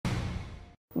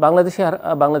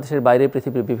বাংলাদেশের বাইরে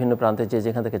পৃথিবীর বিভিন্ন প্রান্তে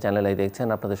যেখান থেকে চ্যানেল আই দেখছেন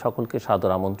আপনাদের সকলকে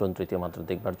সাদর আমন্ত্রণ তৃতীয় মাত্রা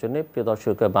দেখবার জন্য। প্রিয়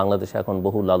দর্শক, বাংলাদেশে এখন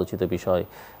বহুল আলোচিত বিষয়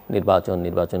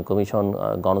নির্বাচন কমিশন,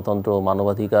 গণতন্ত্র,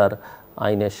 মানবাধিকার,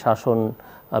 আইনের শাসন,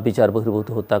 বিচার বহির্ভূত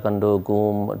হত্যাকাণ্ড,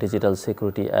 গুম, ডিজিটাল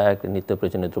সিকিউরিটি অ্যাক্ট, নিত্য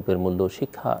প্রয়োজনীয় দ্রব্যের মূল্য,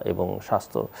 শিক্ষা এবং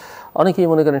স্বাস্থ্য। অনেকেই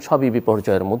মনে করেন সবই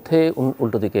বিপর্যয়ের মধ্যে,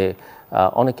 উল্টো দিকে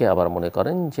অনেকে আবার মনে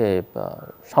করেন যে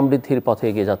সমৃদ্ধির পথে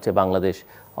এগিয়ে যাচ্ছে বাংলাদেশ,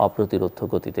 অপ্রতিরোধ্য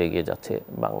গতিতে এগিয়ে যাচ্ছে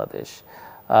বাংলাদেশ।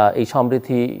 এই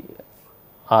সমৃদ্ধি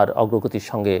আর অগ্রগতির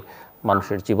সঙ্গে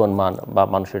মানুষের জীবনমান বা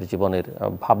মানুষের জীবনের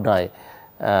ভাবনায়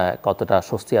কতটা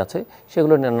স্বস্তি আছে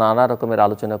সেগুলো নিয়ে নানা রকমের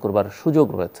আলোচনা করবার সুযোগ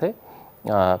রয়েছে।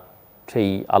 সেই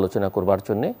আলোচনা করবার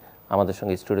জন্যে আমাদের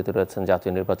সঙ্গে স্টুডিওতে রয়েছেন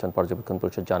জাতীয় নির্বাচন পর্যবেক্ষণ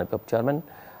পরিষদ জানিপপ chairman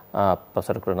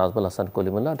professor doctor Nazmul Ahsan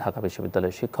Kalimullah, Dhaka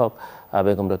বিশ্ববিদ্যালয়ের শিক্ষক,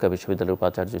 বেগম রোকেয়া বিশ্ববিদ্যালয়ের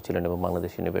উপাচার্য ছিলেন এবং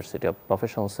বাংলাদেশ ইউনিভার্সিটি অফ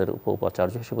প্রফেশনসের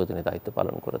উপাচার্য হিসেবে তিনি দায়িত্ব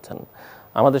পালন করেছেন।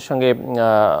 আমাদের সঙ্গে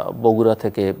বগুড়া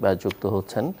থেকে যুক্ত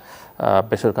হচ্ছেন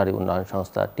বেসরকারি উন্নয়ন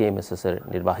সংস্থা TMSS-এর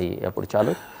নির্বাহী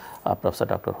পরিচালক প্রফেসর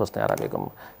ডক্টর হোসনে-আরা বেগম।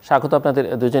 স্বাগত আপনাদের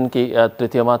দুজনকেই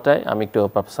তৃতীয় মাত্রায়। আমি একটু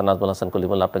প্রফেসর নাজমুল আহসান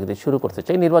কলিমুল্লাহ আপনাকে দিয়ে শুরু করতে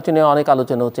চাই। নির্বাচনে অনেক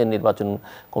আলোচনা হচ্ছে, নির্বাচন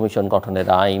কমিশন গঠনের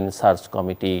আইন, সার্চ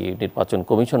কমিটি, নির্বাচন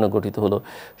কমিশনও গঠিত হলো।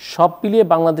 সব মিলিয়ে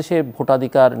বাংলাদেশে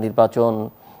ভোটাধিকার, নির্বাচন,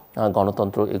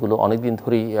 গণতন্ত্র এগুলো অনেকদিন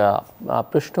ধরেই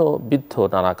প্রশ্নবিদ্ধ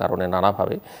নানা কারণে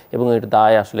নানাভাবে, এবং এর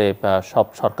দায় আসলে সব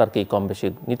সরকারকেই কম বেশি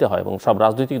নিতে হয় এবং সব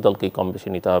রাজনৈতিক দলকেই কম বেশি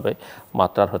নিতে হবে,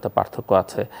 মাত্রার হয়তো পার্থক্য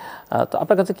আছে। তো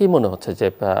আপনার কাছে কী মনে হচ্ছে যে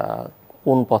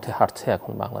কোন পথে হাঁটছে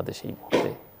এখন বাংলাদেশ এই মুহূর্তে?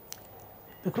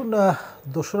 দেখুন,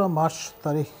 2রা মার্চ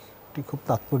তারিখটি খুব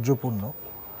তাৎপর্যপূর্ণ।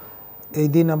 এই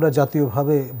দিন আমরা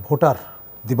জাতীয়ভাবে ভোটার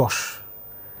দিবস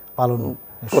পালন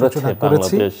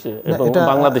করেছি।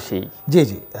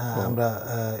 জি, আমরা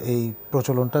এই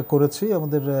প্রচলনটা করেছি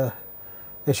আমাদের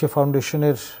এশিয়া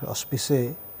ফাউন্ডেশনের অসপিসে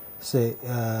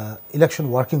ইলেকশন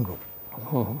ওয়ার্কিং গ্রুপ,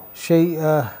 সেই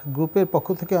গ্রুপের পক্ষ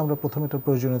থেকে আমরা প্রথমে এটার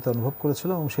প্রয়োজনীয়তা অনুভব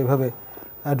করেছিলাম এবং সেইভাবে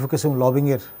অ্যাডভোকেসি এবং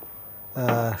লবিংয়ের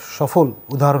সফল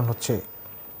উদাহরণ হচ্ছে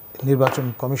নির্বাচন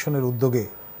কমিশনের উদ্যোগে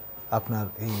আপনার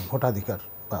এই ভোটাধিকার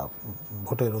বা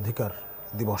ভোটের অধিকার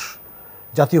দিবস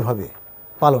জাতীয়ভাবে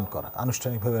পালন করা,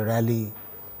 আনুষ্ঠানিকভাবে র্যালি,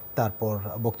 তারপর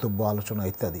বক্তব্য, আলোচনা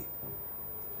ইত্যাদি।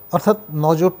 অর্থাৎ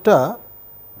নজরটা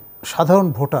সাধারণ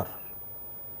ভোটার,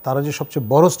 তারা যে সবচেয়ে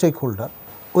বড় স্টেক হোল্ডার,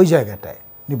 ওই জায়গাটায়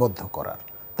নিবদ্ধ করার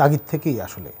তাগিদ থেকেই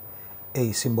আসলে এই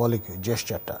সিম্বলিক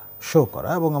জেস্চারটা শো করা।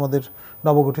 এবং আমাদের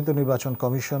নবগঠিত নির্বাচন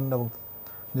কমিশন এবং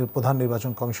প্রধান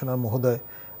নির্বাচন কমিশনার মহোদয়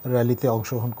র্যালিতে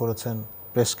অংশগ্রহণ করেছেন,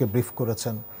 প্রেসকে ব্রিফ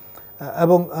করেছেন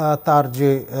এবং তার যে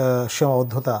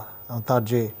সীমাবদ্ধতা, তার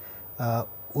যে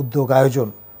উদ্যোগ আয়োজন,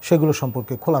 সেগুলো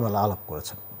সম্পর্কে খোলামেলা আলাপ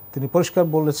করেছেন। তিনি পরিষ্কার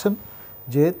বলেছেন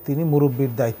যে তিনি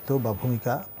মুরব্বীর দায়িত্ব বা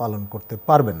ভূমিকা পালন করতে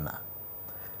পারবেন না,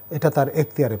 এটা তার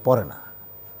এখতিয়ারে পড়ে না।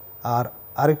 আর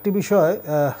আরেকটি বিষয়,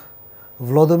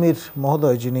 ভ্লাদিমির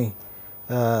মহোদয় যিনি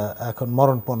এখন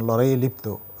মরণপণ লড়াইয়ে লিপ্ত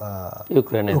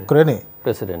ইউক্রেনে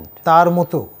প্রেসিডেন্ট, তার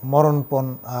মতো মরণপণ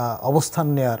অবস্থান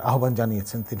নেয়ার আহ্বান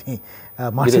জানিয়েছেন তিনি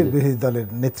মার্ক্সের বিরোধী দলের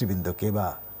নেতৃবৃন্দকে বা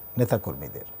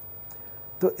নেতাকর্মীদের।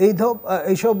 তো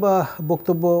এইসব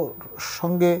বক্তব্য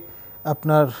সঙ্গে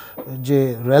আপনার যে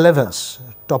রেলেভেন্স,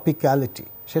 টপিক্যালিটি,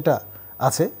 সেটা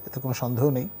আছে, এতে কোনো সন্দেহ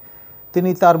নেই। তিনি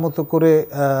তার মতো করে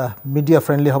মিডিয়া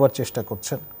ফ্রেন্ডলি হবার চেষ্টা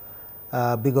করছেন।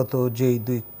 বিগত যেই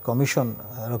 2 কমিশন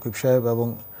রকিব সাহেব এবং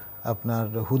আপনার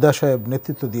হুদা সাহেব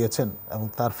নেতৃত্ব দিয়েছেন এবং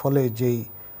তার ফলে যেই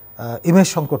ইমেজ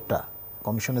সংকটটা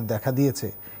কমিশনের দেখা দিয়েছে,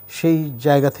 সেই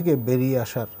জায়গা থেকে বেরিয়ে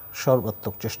আসার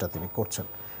সর্বাত্মক চেষ্টা তিনি করছেন।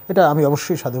 এটা আমি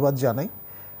অবশ্যই সাধুবাদ জানাই,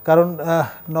 কারণ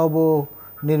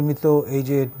নবনির্মিত এই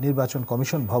যে নির্বাচন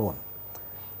কমিশন ভবন,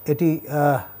 এটি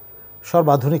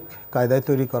সর্বাধুনিক কায়দায়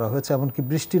তৈরি করা হয়েছে, এমনকি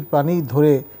বৃষ্টির পানি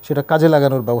ধরে সেটা কাজে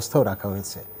লাগানোর ব্যবস্থাও রাখা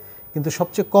হয়েছে। কিন্তু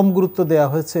সবচেয়ে কম গুরুত্ব দেওয়া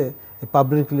হয়েছে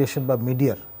পাবলিক রিলেশন বা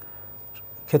মিডিয়ার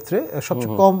ক্ষেত্রে,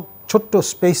 সবচেয়ে কম ছোট্ট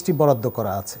স্পেসটি বরাদ্দ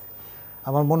করা আছে।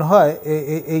 আমার মনে হয়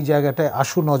এই জায়গাটায়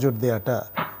আশু নজর দেওয়াটা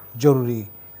জরুরি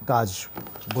কাজ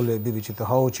বলে বিবেচিত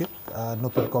হওয়া উচিত।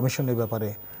 নতুন কমিশনের ব্যাপারে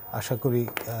আশা করি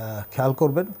খেয়াল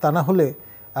করবেন, তা না হলে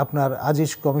আপনার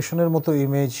আজিজ কমিশনের মতো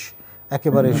ইমেজ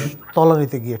একেবারে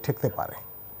তলানিতে গিয়ে ঠেকতে পারে।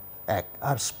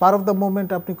 আর স্পার অফ দ্য মোমেন্ট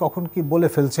আপনি কখন কি বলে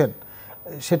ফেলছেন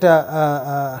সেটা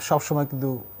সবসময় কিন্তু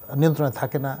নিয়ন্ত্রণে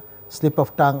থাকে না। স্লিপ অফ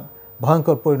টাং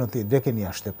ভয়ঙ্কর পরিণতি ডেকে নিয়ে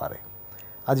আসতে পারে।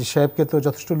 আজিজ সাহেবকে তো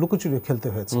যথেষ্ট লুকোচুরি খেলতে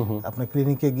হয়েছে। আপনি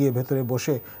ক্লিনিকে গিয়ে ভেতরে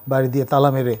বসে বাড়ি দিয়ে তালা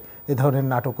মেরে এ ধরনের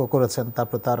নাটকও করেছেন।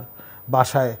 তারপর তার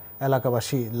বাসায়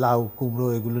এলাকাবাসী লাউ, কুমড়ো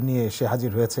এগুলো নিয়ে এসে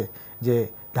হাজির হয়েছে যে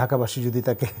ঢাকাবাসী যদি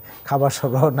তাকে খাবার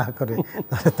সরবরাহ না করে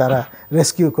তাহলে তারা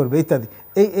রেস্কিউ করবে ইত্যাদি।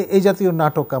 এই জাতীয়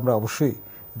নাটক আমরা অবশ্যই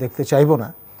দেখতে চাইব না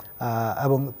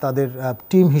এবং তাদের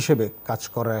টিম হিসেবে কাজ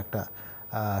করার একটা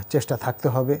চেষ্টা থাকতে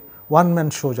হবে ওয়ান ম্যান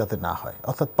শো যাতে না হয়,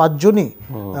 অর্থাৎ 5 জনই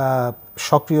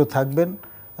সক্রিয় থাকবেন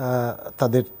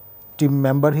তাদের টিম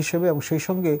মেম্বার হিসেবে, এবং সেই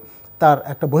সঙ্গে তার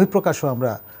একটা বহিঃপ্রকাশও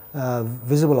আমরা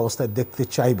ভিজিবল অবস্থায় দেখতে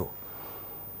চাইব।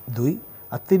 2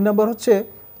 আর 3 নম্বর হচ্ছে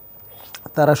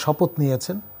তারা শপথ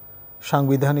নিয়েছেন,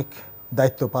 সাংবিধানিক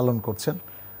দায়িত্ব পালন করছেন,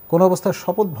 কোনো অবস্থায়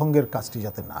শপথ ভঙ্গের কাজটি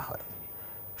যাতে না হয়।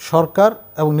 সরকার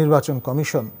এবং নির্বাচন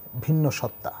কমিশন ভিন্ন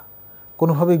সত্তা,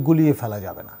 কোনোভাবেই গুলিয়ে ফেলা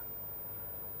যাবে না।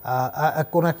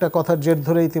 কোনো একটা কথার জের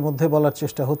ধরে ইতিমধ্যে বলার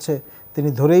চেষ্টা হচ্ছে, তিনি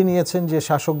ধরেই নিয়েছেন যে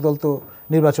শাসক দল তো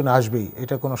নির্বাচনে আসবেই,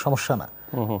 এটা কোনো সমস্যা না।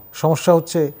 সমস্যা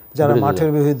হচ্ছে যারা মাঠের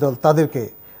বিরোধী দল তাদেরকে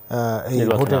এই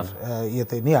ভোটের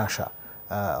ইয়েতে নিয়ে আসা,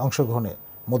 অংশগ্রহণের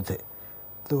মধ্যে।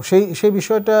 তো সেই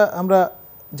বিষয়টা আমরা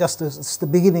জাস্ট দ্য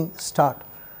বিগিনিং স্টার্ট,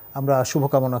 আমরা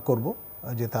শুভকামনা করব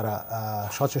যে তারা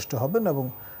সচেষ্ট হবেন এবং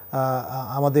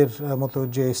আমাদের মতো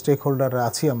যে স্টেক হোল্ডাররা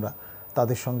আছি আমরা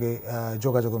তাদের সঙ্গে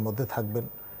যোগাযোগের মধ্যে থাকবেন,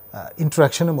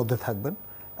 ইন্টারাকশনের মধ্যে থাকবেন,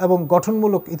 এবং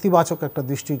গঠনমূলক ইতিবাচক একটা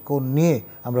দৃষ্টিকোণ নিয়ে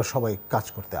আমরা সবাই কাজ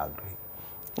করতে আগ্রহী।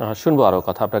 শুনবো আরও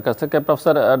কথা আপনার কাছ থেকে।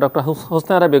 প্রফেসর ডক্টর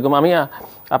হোসনে-আরা বেগম, আমি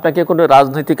আপনাকে কোনো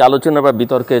রাজনৈতিক আলোচনা বা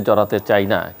বিতর্কে জড়াতে চাই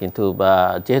না, কিন্তু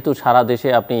যেহেতু সারা দেশে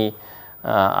আপনি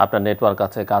আপনার নেটওয়ার্ক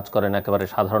আছে, কাজ করেন, একেবারে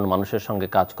সাধারণ মানুষের সঙ্গে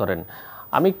কাজ করেন,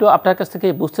 আমি একটু আপনার কাছ থেকে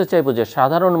বুঝতে চাইবো যে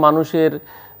সাধারণ মানুষের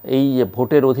এই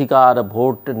ভোটের অধিকার,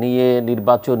 ভোট নিয়ে,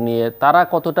 নির্বাচন নিয়ে তারা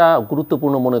কতটা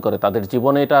গুরুত্বপূর্ণ মনে করে, তাদের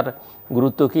জীবনে এটার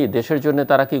গুরুত্ব কি, দেশের জন্য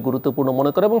তারা কি গুরুত্বপূর্ণ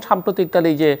মনে করে, এবং সাম্প্রতিককালে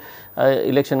এই যে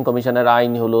ইলেকশন কমিশনের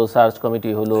আইন হলো, সার্চ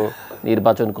কমিটি হলো,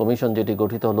 নির্বাচন কমিশন যেটি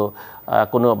গঠিত হলো,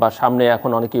 কোনো বা সামনে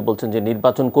এখন অনেকেই বলছেন যে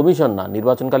নির্বাচন কমিশন না,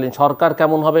 নির্বাচনকালীন সরকার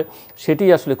কেমন হবে সেটি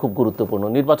আসলে খুব গুরুত্বপূর্ণ,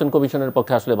 নির্বাচন কমিশনের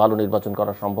পক্ষে আসলে ভালো নির্বাচন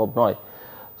করা সম্ভব নয়।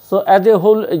 সো অ্যাজ এ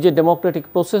হোল এই যে ডেমোক্রেটিক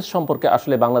প্রসেস সম্পর্কে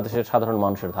আসলে বাংলাদেশের সাধারণ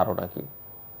মানুষের ধারণা কি?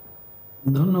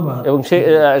 ধন্যবাদ। এবং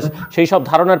সেই সব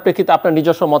ধারণার প্রেক্ষিতে আপনার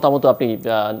নিজস্ব মতামত আপনি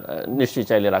নিশ্চয়ই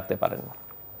চাইলে রাখতে পারেন।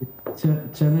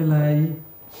 চ্যানেল আই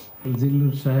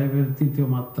জিল্লুর সাহেবের তৃতীয়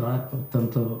মাত্রা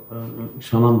অত্যন্ত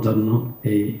স্বনামধন্য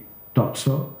এই টক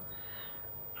শো,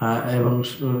 এবং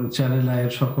চ্যানেল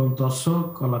আইয়ের সকল দর্শক,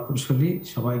 কলাকুশলী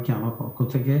সবাইকে আমার পক্ষ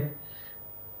থেকে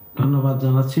ধন্যবাদ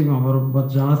জানাচ্ছি, মোবারকবাদ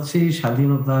জানাচ্ছি।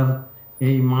 স্বাধীনতার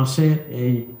এই মাসে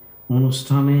এই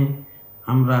অনুষ্ঠানে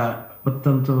আমরা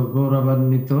অত্যন্ত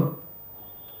গৌরবান্বিত।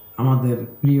 আমাদের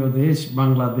প্রিয় দেশ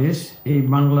বাংলাদেশ, এই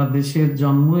বাংলাদেশের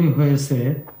জন্মই হয়েছে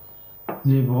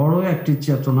যে বড় একটি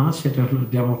চেতনা, সেটা হলো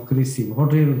ডেমোক্রেসি,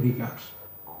 ভোটের অধিকার,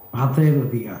 ভাতের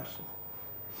অধিকার।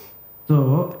 তো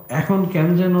এখন কেন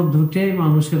যেন দুটেই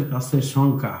মানুষের কাছে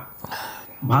শঙ্কা,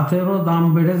 ভাতেরও দাম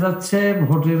বেড়ে যাচ্ছে,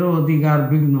 ভোটেরও অধিকার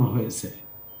বিঘ্ন হয়েছে।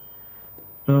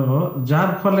 তো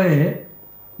যার ফলে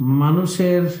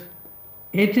মানুষের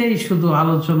এটাই শুধু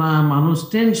আলোচনা, মানুষ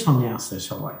টেনশনে আছে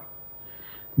সবাই,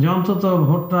 যে অন্তত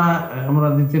ভোটটা আমরা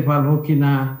দিতে পারবো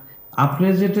কিনা। আপনি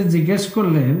যেটা জিজ্ঞেস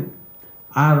করলেন,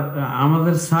 আর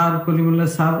আমাদের স্যার কলিমুল্লাহ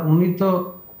স্যার, উনি তো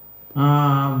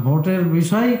ভোটের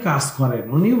বিষয়েই কাজ করেন,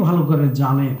 উনিও ভালো করে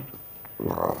জানেন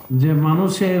যে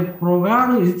মানুষের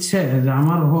প্রগাঢ় ইচ্ছে যে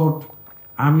আমার ভোট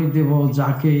আমি দেব,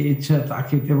 যাকে ইচ্ছে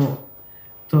তাকে দেব।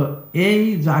 তো এই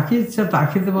যাকে ইচ্ছে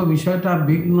তাকে দেব বিষয়টা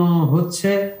বিঘ্ন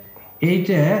হচ্ছে,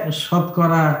 এইটা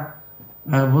শতকরা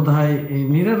বোধহয়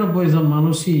 99 জন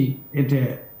মানুষই এটা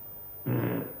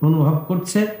অনুভব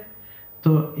করছে।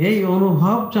 তো এই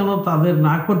অনুভব যেন তাদের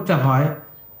না করতে হয়,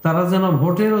 তারা যেন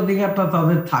ভোটের অধিকারটা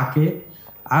তাদের থাকে,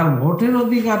 আর ভোটের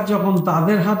অধিকার যখন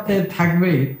তাদের হাতে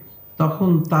থাকবে তখন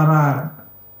তারা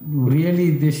রিয়েলি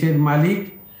দেশের মালিক,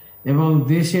 এবং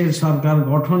দেশের সরকার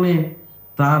গঠনে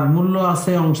তার মূল্য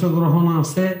আছে, অংশগ্রহণ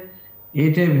আছে,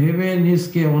 এটা ভেবে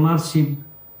নিজকে ওনারশিপ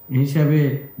হিসাবে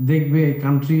দেখবে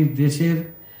কান্ট্রি, দেশের।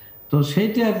 তো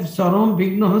সেইটার চরম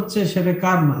বিঘ্ন হচ্ছে, সেটা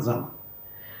কার না জানা।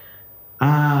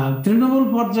 তৃণমূল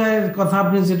পর্যায়ের কথা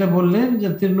আপনি যেটা বললেন, যে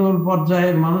তৃণমূল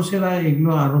পর্যায়ের মানুষেরা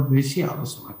এগুলো আরো বেশি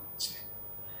আলোচনা করছে,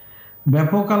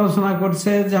 ব্যাপক আলোচনা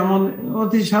করছে। যেমন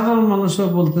অতি সাধারণ মানুষও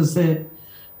বলতেছে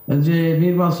যে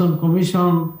নির্বাচন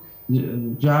কমিশন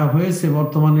যা হয়েছে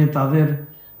বর্তমানে, তাদের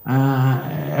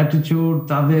অ্যাটিটিউড,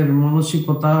 তাদের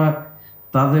মানসিকতা,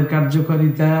 তাদের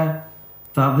কার্যকারিতা,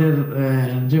 তাদের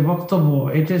যে বক্তব্য,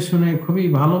 এটা শুনে খুবই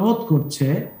ভালো বোধ করছে।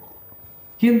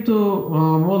 কিন্তু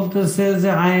বলতেছে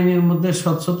যে আইনের মধ্যে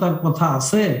স্বচ্ছতার কথা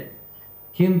আছে,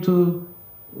 কিন্তু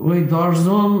ওই 10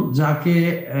 জন যাকে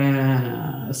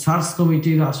সার্চ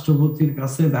কমিটি রাষ্ট্রপতির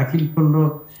কাছে দাখিল করলো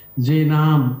যে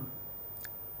নাম,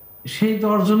 সেই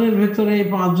 10 জনের ভেতরে এই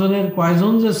 5 জনের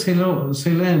কয়জন যে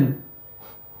ছিলেন,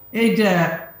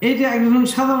 এইটা একজন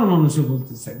সাধারণ মানুষও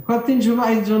বলতেছে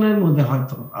 322 জনের মধ্যে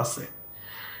হয়তো আছে,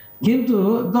 কিন্তু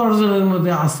 10 জনের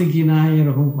মধ্যে আছে কিনা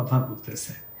এরকম কথা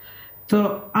বলতেছে। তো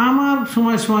আমার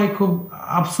সময় সময় খুব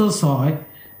আফসোস হয়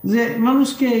যে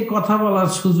মানুষকে এই কথা বলার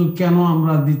সুযোগ কেন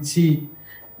আমরা দিচ্ছি,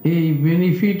 এই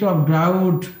বেনিফিট অফ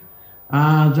ডাউট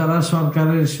যারা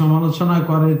সরকারের সমালোচনা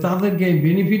করে তাদেরকে এই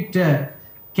বেনিফিটটা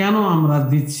কেন আমরা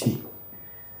দিচ্ছি।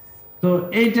 তো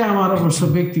এইটা আমার অবশ্য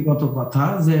ব্যক্তিগত কথা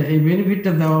যে এই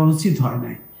বেনিফিটটা দেওয়া উচিত হয়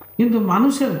নাই, কিন্তু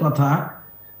মানুষের কথা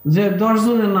যে 10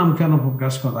 জনের নাম কেন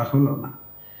প্রকাশ করা হলো না।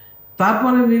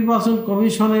 তারপরে নির্বাচন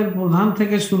কমিশনের প্রধান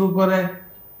থেকে শুরু করে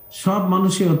সব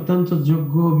মানুষই অত্যন্ত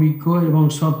যোগ্য, বিজ্ঞ এবং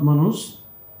সৎ মানুষ,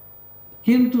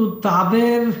 কিন্তু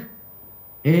তাদের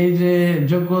এই যে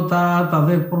যোগ্যতা,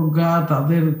 তাদের প্রজ্ঞা,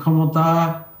 তাদের ক্ষমতা,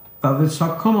 তাদের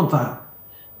সক্ষমতা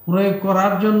প্রয়োগ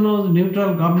করার জন্য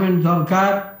নিউট্রাল গভর্নমেন্ট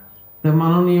দরকার।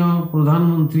 মাননীয়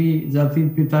প্রধানমন্ত্রী, জাতির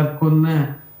পিতার কন্যা,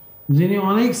 যিনি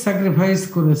অনেক স্যাক্রিফাইস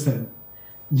করেছেন,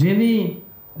 যিনি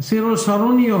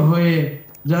চিরস্মরণীয় হয়ে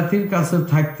জাতির কাছে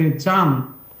থাকতে চান,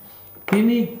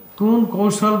 তিনি কোন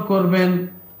কৌশল করবেন,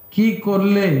 কি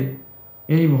করলে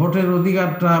এই ভোটের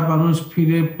অধিকারটা মানুষ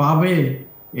ফিরে পাবে,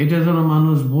 এটা যেন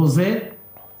মানুষ বোঝে,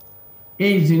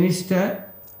 এই জিনিসটা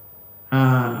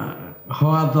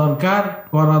হওয়া দরকার,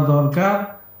 করা দরকার।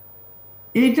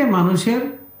 এইটা মানুষের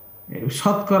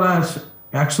শতকরা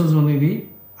 100 জনেরই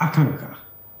আকাঙ্ক্ষা।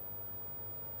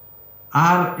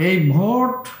 আর এই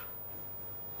ভোট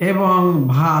এবং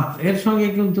ভাত এর সঙ্গে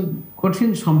কিন্তু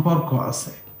কঠিন সম্পর্ক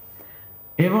আছে,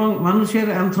 এবং মানুষের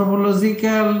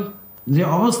অ্যানথ্রোপোলজিক্যাল যে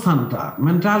অবস্থানটা,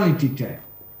 মেন্টালিটিটা,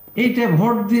 এইটা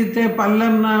ভোট দিতে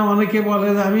পারলাম না, অনেকে বলে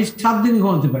যে আমি 7 দিন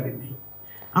ঘুমাতে পারিনি,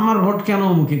 আমার ভোট কেন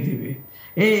অমুকে দেবে।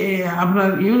 এই আপনার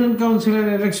ইউনিয়ন কাউন্সিলের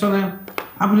ইলেকশনে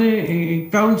আপনি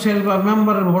কাউন্সিল বা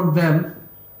মেম্বারের ভোট দেন,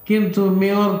 কিন্তু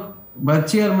মেয়র বা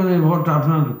চেয়ারম্যানের ভোট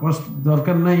আপনার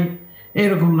দরকার নাই,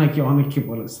 এরকম নাকি অনেকে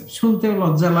বলেছে। শুনতেও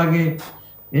লজ্জা লাগে,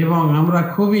 এবং আমরা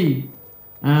খুবই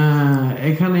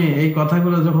এখানে এই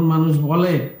কথাগুলো যখন মানুষ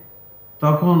বলে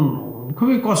তখন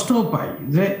খুবই কষ্টও পাই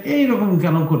যে এইরকম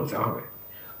কেন করতে হবে।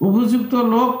 উপযুক্ত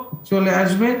লোক চলে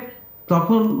আসবে,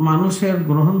 তখন মানুষের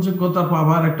গ্রহণযোগ্যতা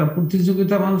পাবার একটা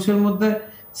প্রতিযোগিতা মানুষের মধ্যে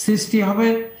সৃষ্টি হবে।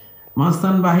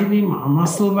 মাস্তান বাহিনী,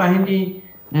 মাসুল বাহিনী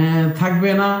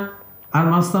থাকবে না। আর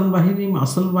মাস্তান বাহিনী,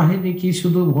 মাসুল বাহিনী কি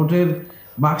শুধু ভোটের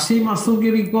বাক্সেই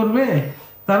মাসুলগিরি করবে?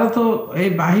 তারা তো এই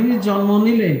বাহিনীর জন্ম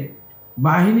নিলে,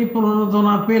 বাহিনী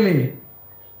প্রণোদনা পেলে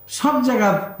সব জায়গা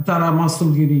তারা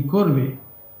মাসুলগিরি করবে।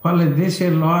 ফলে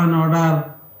দেশের ল অ্যান্ড অর্ডার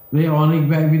অনেক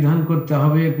ব্যয় বিধান করতে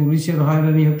হবে, পুলিশের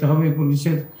হয়রানি হতে হবে,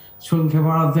 পুলিশের সংখ্যা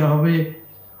বাড়াতে হবে,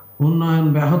 উন্নয়ন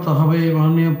ব্যাহত হবে।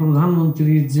 মাননীয়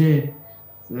প্রধানমন্ত্রীর যে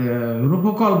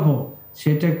রূপকল্প,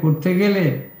 সেটা করতে গেলে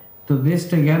তো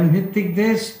দেশটা জ্ঞানভিত্তিক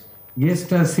দেশ,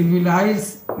 দেশটা সিভিলাইজ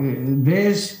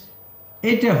দেশ,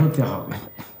 এটা হতে হবে।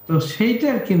 তো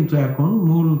সেইটার কিন্তু এখন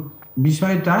মূল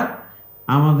বিষয়টা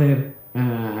আমাদের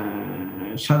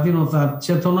স্বাধীনতার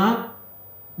চেতনা,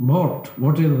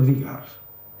 ভোটের অধিকার,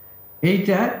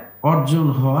 এইটা অর্জন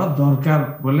হওয়া দরকার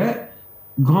বলে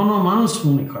গণমানুষ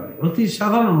মনে করে, অতি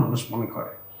সাধারণ মানুষ মনে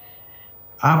করে।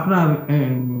 আপনার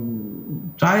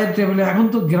চায়ের টেবিলে এখন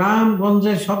তো গ্রাম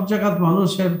গঞ্জে সব জায়গায়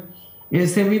মানুষের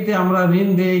এসএমইতে আমরা ঋণ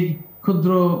দেই,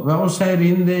 ক্ষুদ্র ব্যবসায়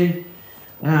ঋণ দেই,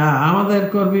 আমাদের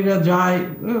কর্মীরা যায়,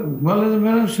 বলে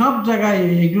ম্যাডাম সব জায়গায়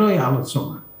এগুলোই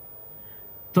আলোচনা।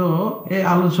 তো এই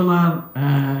আলোচনার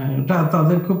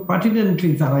তাদের খুব পার্টিনেন্টলি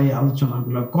তারা এই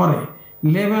আলোচনাগুলো করে,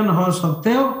 লেভেন হওয়া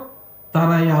সত্ত্বেও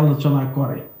তারা এই আলোচনা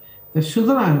করে। তো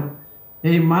সুতরাং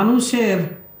এই মানুষের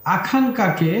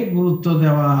আকাঙ্ক্ষাকে গুরুত্ব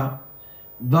দেওয়া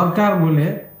দরকার বলে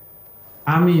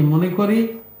আমি মনে করি,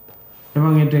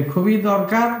 এবং এটা খুবই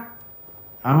দরকার।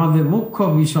 আমাদের মুখ্য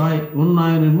বিষয়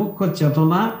উন্নয়নের মুখ্য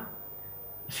চেতনা,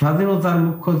 স্বাধীনতার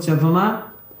মুখ্য চেতনা,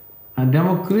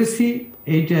 ডেমোক্রেসি,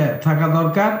 এইটা থাকা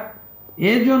দরকার।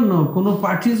 এর জন্য কোনো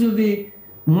পার্টি যদি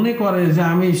মনে করে যে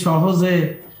আমি সহজে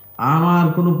আমার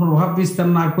কোনো প্রভাব বিস্তার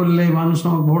না করলে মানুষ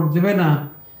আমাকে ভোট দেবে না,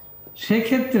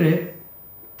 সেক্ষেত্রে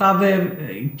তাদের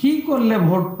কি করলে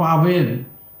ভোট পাবেন,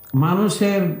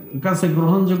 মানুষের কাছে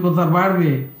গ্রহণযোগ্যতা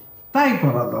বাড়বে, তাই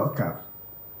করা দরকার।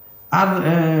 আর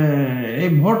এই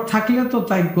ভোট থাকলে তো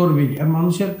তাই করবেই। আর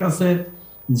মানুষের কাছে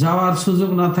যাওয়ার সুযোগ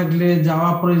না থাকলে, যাওয়া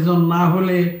প্রয়োজন না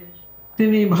হলে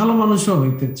তিনি ভালো মানুষও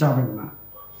হইতে চাবেন না।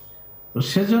 তো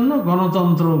সেজন্য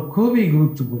গণতন্ত্র খুবই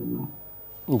গুরুত্বপূর্ণ।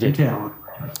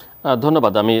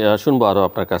 ধন্যবাদ। আমি শুনবো আরও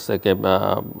আপনার কাছ থেকে।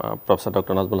 প্রফেসর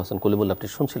ডক্টর নাজমুল হাসান কলিমুল্লাহ, আপনি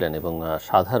শুনছিলেন এবং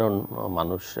সাধারণ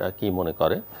মানুষ কি মনে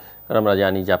করে, কারণ আমরা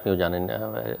জানি যে আপনিও জানেন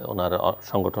ওনার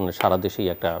সংগঠনের সারা দেশেই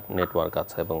একটা নেটওয়ার্ক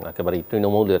আছে এবং একেবারেই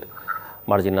তৃণমূলের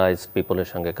মার্জিনালাইজড পিপলের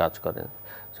সঙ্গে কাজ করেন।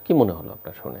 কি মনে হলো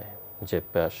আপনার শুনে, যে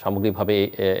সামগ্রিকভাবে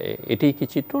এটাই কি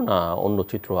চিত্র না অন্য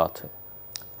চিত্র আছে?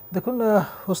 দেখুন,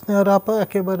 হোসনে-আরা আপা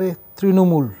একেবারে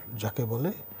তৃণমূল যাকে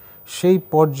বলে সেই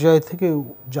পর্যায় থেকে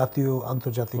জাতীয়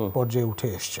আন্তর্জাতিক পর্যায়ে উঠে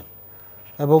এসছেন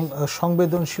এবং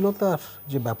সংবেদনশীলতার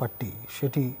যে ব্যাপারটি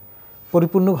সেটি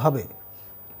পরিপূর্ণভাবে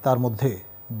তার মধ্যে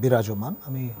বিরাজমান।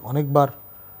 আমি অনেকবার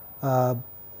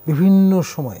বিভিন্ন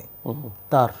সময়ে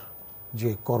তার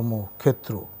যে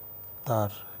কর্মক্ষেত্র, তার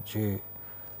যে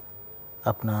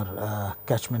আপনার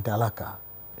ক্যাচমেন্ট এলাকা,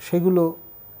 সেগুলো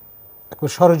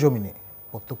একবার সরেজমিনে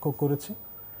প্রত্যক্ষ করেছি।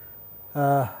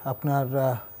 আপনার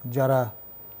যারা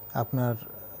আপনার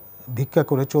ভিক্ষা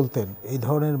করে চলতেন, এই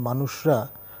ধরনের মানুষরা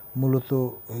মূলত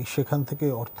এই সেখান থেকে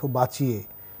অর্থ বাঁচিয়ে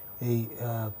এই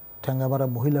ঠ্যাঙ্গামারা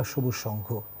মহিলা সবুজ সংঘ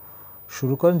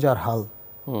শুরু করেন, যার হাল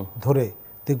ধরে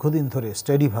দীর্ঘদিন ধরে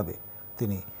স্টেডিভাবে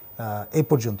তিনি এই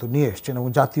পর্যন্ত নিয়ে এসছেন এবং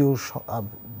জাতীয়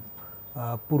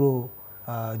পুরো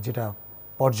যেটা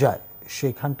পর্যায়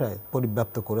সেইখানটায়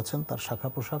পরিব্যাপ্ত করেছেন তার শাখা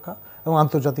প্রশাখা এবং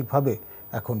আন্তর্জাতিকভাবে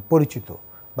এখন পরিচিত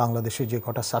বাংলাদেশে যে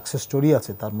কটা সাকসেস স্টোরি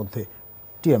আছে তার মধ্যে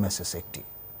TMSS একটি।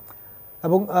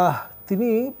 এবং তিনি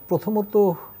প্রথমত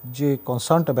যে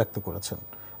কনসার্নটা ব্যক্ত করেছেন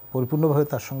পরিপূর্ণভাবে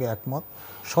তার সঙ্গে একমত।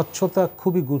 স্বচ্ছতা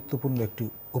খুবই গুরুত্বপূর্ণ একটি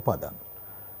উপাদান।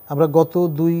 আমরা গত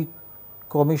 2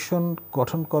 কমিশন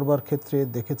গঠন করবার ক্ষেত্রে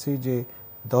দেখেছি যে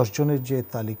 10 জনের যে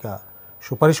তালিকা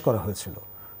সুপারিশ করা হয়েছিল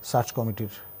সার্চ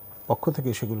কমিটির পক্ষ থেকে,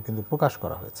 সেগুলো কিন্তু প্রকাশ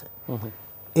করা হয়েছে।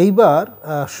 এইবার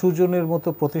সুজনের মতো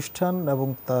প্রতিষ্ঠান এবং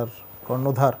তার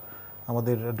কর্ণধার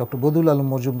আমাদের ডক্টর বদিউল আলম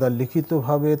মজুমদার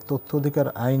লিখিতভাবে তথ্য অধিকার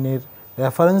আইনের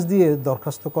রেফারেন্স দিয়ে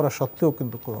দরখাস্ত করা সত্ত্বেও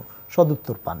কিন্তু কোনো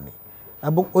সদুত্তর পাননি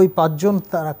এবং ওই 5 জন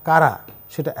তারা কারা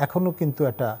সেটা এখনো কিন্তু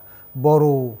একটা বড়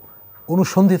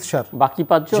অনুসন্ধিৎসার। বাকি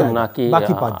 5 জন নাকি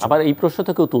আবার এই প্রশ্ন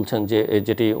থেকেও তুলছেন যে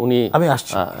যেটি উনি, আমি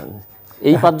আসছি,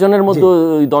 এই 5 জনের মধ্যে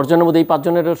 10 জনের মধ্যে এই 5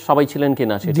 জনের সবাই ছিলেন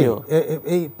কিনা সেটিও,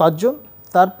 এই 5 জন।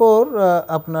 তারপর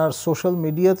আপনার সোশ্যাল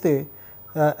মিডিয়াতে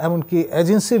এমনকি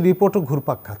এজেন্সির রিপোর্টও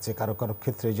ঘুরপাক খাচ্ছে কারো কারো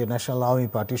ক্ষেত্রে যে ন্যাশনাল আওয়ামী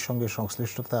পার্টির সঙ্গে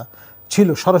সংশ্লিষ্টতা ছিল,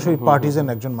 সরাসরি পার্টিজান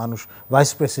একজন মানুষ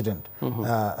ভাইস প্রেসিডেন্ট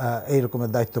এই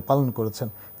রকমের দায়িত্ব পালন করেছেন,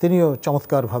 তিনিও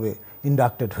চমৎকারভাবে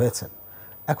ইন্ডাক্টেড হয়েছেন।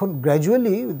 এখন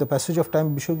gradually the passage of time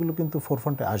বিষয়গুলো কিন্তু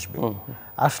ফোরফ্রন্টে আসবে,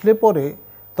 আসলে পরে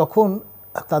তখন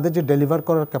তাদের যে ডেলিভার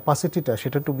করার ক্যাপাসিটিটা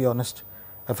সেটা টু বি অনেস্ট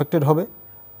এফেক্টেড হবে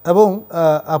এবং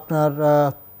আপনার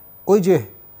ওই যে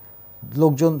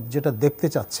লোকজন যেটা দেখতে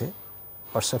চাচ্ছে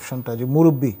পারসেপশনটা যে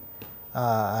মুরব্বী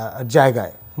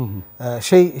জায়গায়,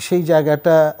 সেই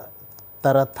জায়গাটা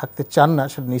তারা থাকতে চান না,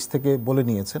 সেটা নিজ থেকে বলে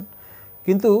নিয়েছেন।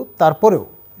 কিন্তু তারপরেও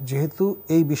যেহেতু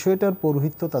এই বিষয়টার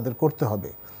পৌরোহিত্য তাদের করতে হবে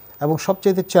এবং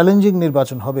সবচাইতে চ্যালেঞ্জিং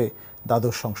নির্বাচন হবে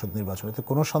দ্বাদশ সংসদ নির্বাচন, এতে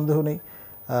কোনো সন্দেহ নেই।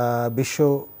 বিশ্ব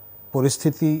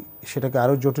পরিস্থিতি সেটাকে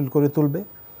আরও জটিল করে তুলবে,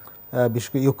 বিশেষ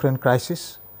করে ইউক্রেন ক্রাইসিস।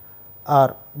 আর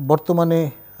বর্তমানে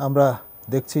আমরা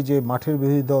দেখছি যে মাঠের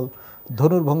বিরোধী দল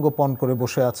ধনুর্ভঙ্গ পণ করে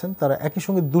বসে আছেন, তারা একই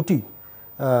সঙ্গে 2টি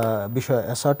বিষয়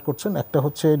অ্যাসার্ট করছেন। একটা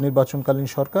হচ্ছে নির্বাচনকালীন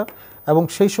সরকার এবং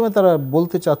সেই সময় তারা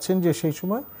বলতে চাচ্ছেন যে সেই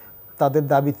সময় তাদের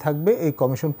দাবি থাকবে এই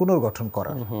কমিশন পুনর্গঠন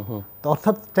করার।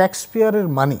 অর্থাৎ ট্যাক্স পেয়ারের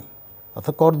মানি,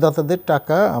 অর্থাৎ করদাতাদের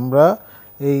টাকা আমরা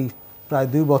এই প্রায়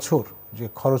 2 বছর যে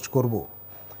খরচ করব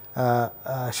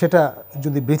সেটা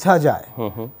যদি বৃথা যায়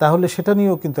তাহলে সেটা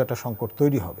নিয়েও কিন্তু একটা সংকট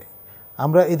তৈরি হবে।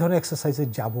 আমরা এই ধরনের এক্সারসাইজে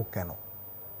যাব কেন?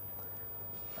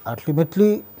 আলটিমেটলি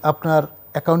আপনার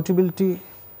অ্যাকাউন্টেবিলিটি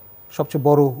সবচেয়ে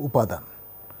বড় উপাদান,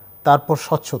 তারপর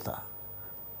স্বচ্ছতা।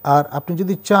 আর আপনি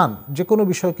যদি চান যে কোনো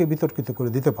বিষয়কে বিতর্কিত করে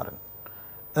দিতে পারেন,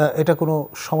 এটা কোনো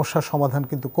সমস্যার সমাধান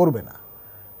কিন্তু করবে না।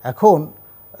 এখন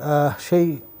সেই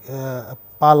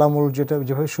পাল আমল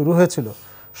যেভাবে শুরু হয়েছিল,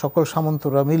 সকল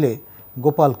সামন্তরা মিলে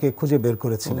গোপালকে খুঁজে বের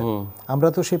করেছিলেন। আমরা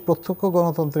তো সেই প্রত্যক্ষ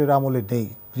গণতন্ত্রের আমলে নেই,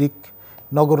 গ্রিক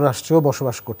নগর রাষ্ট্রেও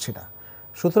বসবাস করছি না।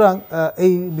 সুতরাং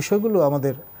এই বিষয়গুলো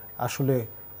আমাদের আসলে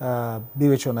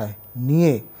বিবেচনায়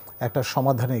নিয়ে একটা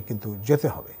সমাধানে কিন্তু যেতে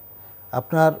হবে।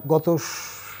 আপনার গত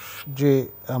যে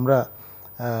আমরা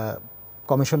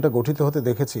কমিশনটা গঠিত হতে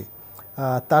দেখেছি,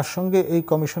 তার সঙ্গে এই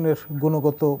কমিশনের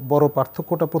গুণগত বড়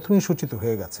পার্থক্যটা প্রথমেই সূচিত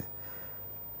হয়ে গেছে।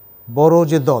 বড়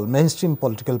যে দল, mainstream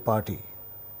political party,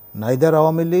 neither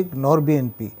Awami League নর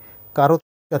বিএনপি, কারো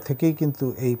থেকেই কিন্তু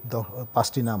এই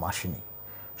 5টি নাম আসেনি।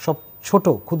 সব ছোট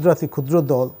ক্ষুদ্রাতি ক্ষুদ্র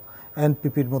দল,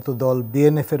 এনপিপির মতো দল,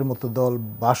 বিএনএফের মতো দল,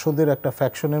 বাসদের একটা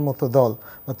ফ্যাকশনের মতো দল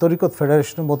বা তরিকত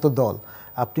ফেডারেশনের মতো দল,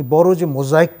 আপনি বড় যে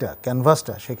মোজাইকটা,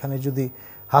 ক্যানভাসটা, সেখানে যদি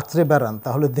হাতড়ে বেড়ান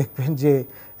তাহলে দেখবেন যে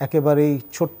একেবারেই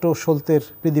ছোট্ট সলতের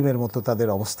পৃথিবীর মতো তাদের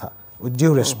অবস্থা। উইথ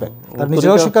ডিউ রেসপেক্ট, তারা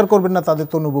নিজেরাও স্বীকার করবেন না তাদের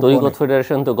তনুভূতি। তরিকত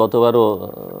ফেডারেশন তো গতবারও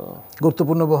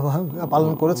গুরুত্বপূর্ণ ভূমিকা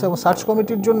পালন করেছে এবং সার্চ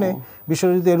কমিটির জন্য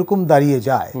বিষয়টা যদি এরকম দাঁড়িয়ে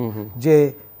যায় যে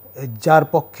যার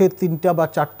পক্ষে 3টা বা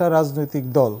 4টা রাজনৈতিক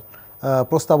দল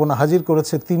প্রস্তাবনা হাজির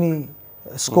করেছে তিনি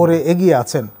স্কোরে এগিয়ে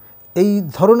আছেন, এই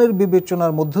ধরনের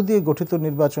বিবেচনার মধ্য দিয়ে গঠিত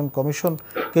নির্বাচন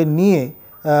কমিশনকে নিয়ে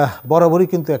বরাবরই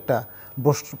কিন্তু একটা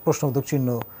প্রশ্নবোধক চিহ্ন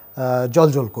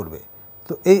জ্বলজ্বল করবে।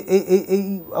 তো এই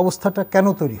অবস্থাটা কেন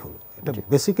তৈরি হলো? এটা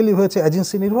বেসিক্যালি হয়েছে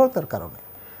এজেন্সি নির্ভরতার কারণে।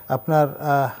 আপনার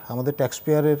আমাদের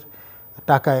ট্যাক্সপেয়ারের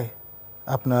টাকায়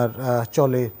আপনার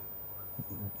চলে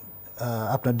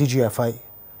আপনার ডিজিএফআই,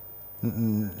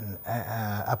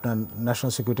 আপনার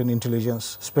national security and intelligence,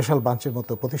 special ব্রাঞ্চের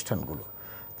মতো প্রতিষ্ঠানগুলো।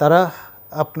 তারা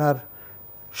আপনার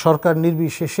সরকার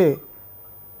নির্বিশেষে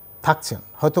থাকছেন,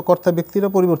 হয়তো কর্তা ব্যক্তিরা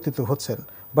পরিবর্তিত হচ্ছেন,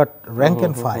 বাট র্যাঙ্ক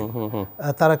অ্যান্ড ফাইল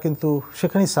তারা কিন্তু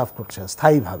সেখানেই সার্ভ করছেন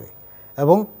স্থায়ীভাবে,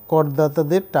 এবং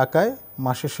করদাতাদের টাকায়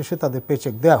মাসের শেষে তাদের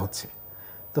পেচেক দেওয়া হচ্ছে।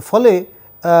 তো ফলে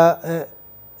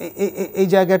এই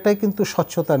জায়গাটায় কিন্তু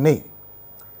স্বচ্ছতা নেই।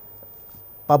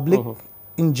 পাবলিক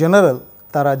ইন জেনারেল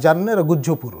তারা জানেন এরা গুহ্য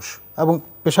পুরুষ, এবং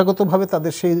পেশাগতভাবে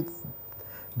তাদের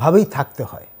সেইভাবেই থাকতে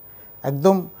হয়।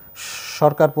 একদম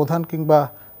সরকার প্রধান কিংবা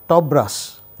টপ ব্রাস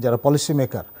যারা পলিসি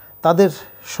মেকার, তাদের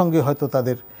সঙ্গে হয়তো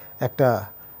তাদের একটা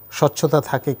স্বচ্ছতা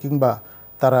থাকে, কিংবা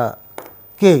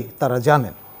তারা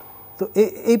জানেন। তো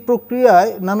এই প্রক্রিয়ায়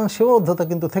নানান সীমাবদ্ধতা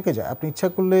কিন্তু থেকে যায়। আপনি ইচ্ছা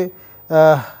করলে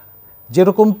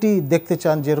যেরকমটি দেখতে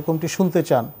চান, যেরকমটি শুনতে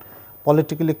চান,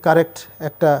 পলিটিক্যালি কারেক্ট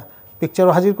একটা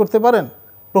পিকচারও হাজির করতে পারেন,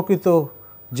 প্রকৃত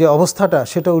যে অবস্থাটা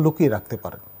সেটাও লুকিয়ে রাখতে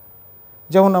পারেন।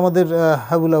 যেমন আমাদের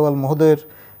হাবিবুল আউয়াল মহোদয়ের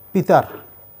পিতার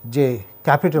যে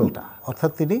ক্যাপিটালটা,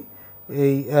 অর্থাৎ তিনি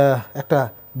এই একটা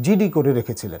জিডি করে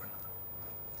রেখেছিলেন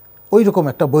ওই রকম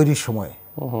একটা বৈরী সময়ে,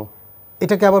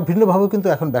 এটাকে আবার ভিন্নভাবে কিন্তু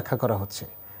এখন ব্যাখ্যা করা হচ্ছে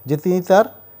যে তিনি তার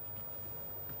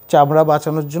চামড়া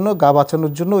বাঁচানোর জন্য, গা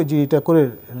বাঁচানোর জন্য ওই জিডিটা করে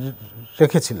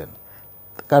রেখেছিলেন,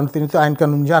 কারণ তিনি তো আইন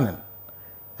কানুন জানেন।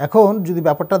 এখন যদি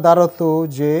ব্যাপারটা দাঁড়াতো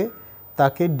যে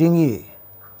তাকে ডিঙিয়ে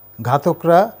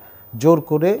ঘাতকরা জোর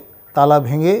করে তালা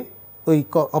ভেঙে ওই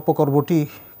অপকর্মটি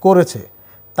করেছে,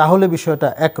 তাহলে বিষয়টা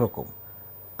একরকম,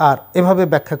 আর এভাবে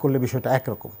ব্যাখ্যা করলে বিষয়টা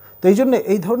একরকম। তো এই জন্য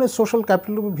এই ধরনের সোশ্যাল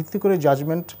ক্যাপিটালের উপর ভিত্তি করে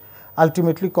জাজমেন্ট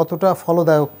আলটিমেটলি কতটা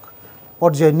ফলদায়ক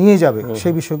পর্যায়ে নিয়ে যাবে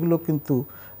সেই বিষয়গুলো কিন্তু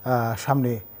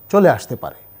সামনে চলে আসতে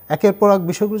পারে। একের পর এক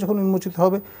বিষয়গুলো যখন উন্মোচিত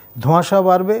হবে, ধোঁয়াশা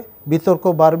বাড়বে, বিতর্ক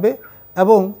বাড়বে,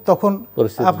 এবং তখন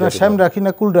আপনার শ্যাম রাখি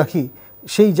না কুল রাখি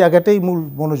সেই জায়গাটাই মূল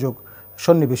মনোযোগ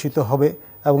সন্নিবেশিত হবে,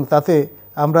 এবং তাতে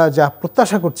আমরা যা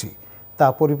প্রত্যাশা করছি তা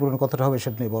পরিপূরণ কতটা হবে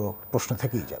সেটা নিয়ে বড় প্রশ্ন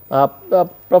থেকেই যাবে।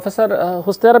 প্রফেসর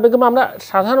হোসনে-আরা বেগম, আমরা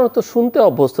সাধারণত শুনতে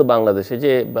অভ্যস্ত বাংলাদেশে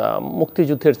যে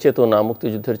মুক্তিযুদ্ধের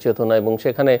চেতনা, এবং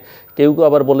সেখানে কেউ কেউ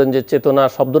আবার বলেন যে চেতনা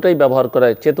শব্দটাই ব্যবহার করা,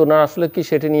 চেতনা আসলে কি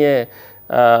সেটি নিয়ে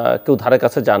কেউ ধারে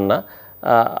কাছে যান না।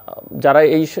 যারা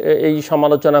এই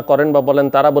সমালোচনা করেন বা বলেন,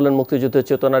 তারা বলেন মুক্তিযুদ্ধের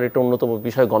চেতনার একটা অন্যতম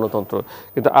বিষয় গণতন্ত্র।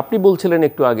 কিন্তু আপনি বলছিলেন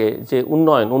একটু আগে যে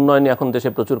উন্নয়ন এখন দেশে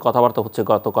প্রচুর কথাবার্তা হচ্ছে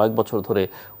গত কয়েক বছর ধরে,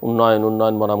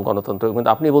 উন্নয়ন বনাম গণতন্ত্র, কিন্তু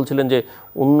আপনি বলছিলেন যে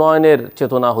উন্নয়নের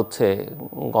চেতনা হচ্ছে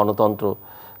গণতন্ত্র।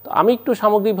 তো আমি একটু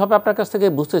সামগ্রিকভাবে আপনার কাছ থেকে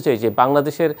বুঝতে চাই যে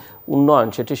বাংলাদেশের উন্নয়ন,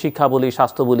 সেটি শিক্ষা বলি,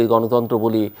 স্বাস্থ্য বলি, গণতন্ত্র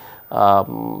বলি,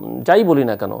 যাই বলি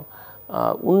না কেন,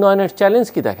 উন্নয়নের চ্যালেঞ্জ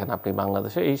কি দেখেন আপনি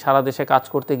বাংলাদেশে এই সারা দেশে কাজ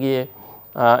করতে গিয়ে?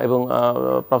 এবং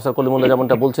প্রফেসর কলিমুল্লাহ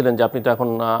যেমনটা বলছিলেন যে আপনি তো এখন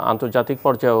আন্তর্জাতিক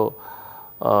পর্যায়েও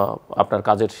আপনার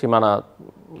কাজের সীমানা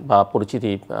বা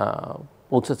পরিচিতি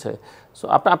পৌঁছেছে। সো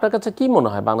আপনার কাছে কি মনে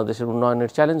হয় বাংলাদেশের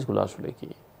উন্নয়নের চ্যালেঞ্জগুলো আসলে কি?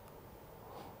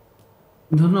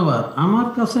 ধন্যবাদ। আমার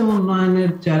কাছে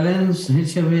উন্নয়নের চ্যালেঞ্জ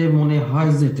হিসেবে মনে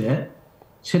হয়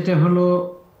সেটা হলো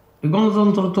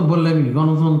গণতন্ত্র। তো বললাম,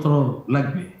 গণতন্ত্র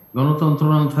লাগবে। গণতন্ত্র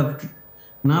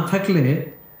না থাকলে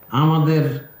আমাদের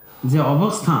যে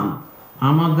অবস্থান,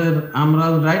 আমরা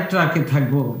রাইট ট্র্যাকে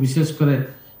থাকবো, বিশেষ করে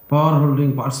পাওয়ার হোল্ডিং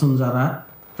পারসন যারা,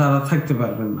 তারা থাকতে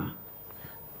পারবেন না।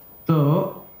 তো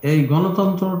এই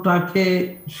গণতন্ত্রটাকে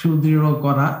সুদৃঢ়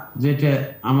করা, যেটা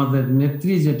আমাদের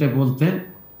নেত্রী যেটা বলতেন,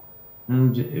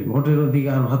 ভোটের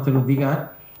অধিকার, ভাতের অধিকার,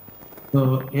 তো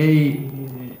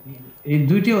এই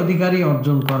দুইটি অধিকারই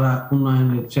অর্জন করা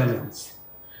উন্নয়নের চ্যালেঞ্জ।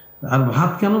 আর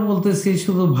ভাত কেন বলতেছি,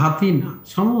 শুধু ভাতই না,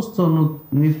 সমস্ত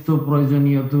নিত্য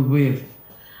প্রয়োজনীয় দ্রব্যের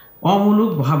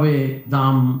অমূলকভাবে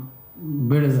দাম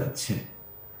বেড়ে যাচ্ছে।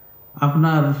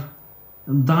 আপনার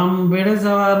দাম বেড়ে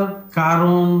যাওয়ার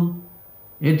কারণ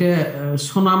এটা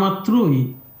শোনা মাত্রই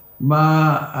বা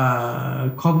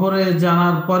খবরে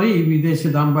জানার পরেই বিদেশে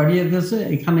দাম বাড়িয়ে দিয়েছে,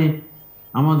 এখানে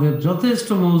আমাদের যথেষ্ট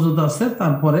মজুদ আছে,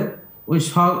 তারপরে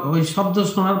ওই শব্দ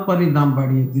শোনার পরেই দাম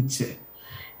বাড়িয়ে দিচ্ছে।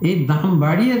 এই দাম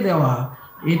বাড়িয়ে দেওয়া,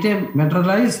 এটা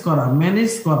ম্যাটেরিয়ালাইজ করা,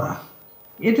 ম্যানেজ করা,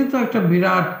 এটা তো একটা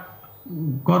বিরাট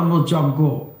কর্মযজ্ঞ।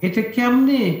 এটা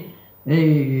কেমনে এই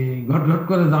ঘটঘট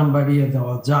করে দাম বাড়িয়ে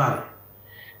দেওয়া যায়?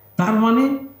 তার মানে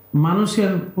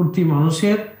মানুষের প্রতি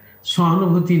মানুষের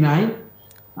সহানুভূতি নাই।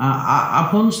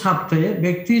 আপন স্বার্থে,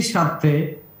 ব্যক্তির স্বার্থে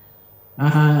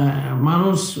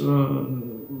মানুষ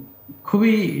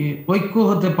খুবই ঐক্য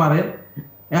হতে পারে,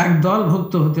 এক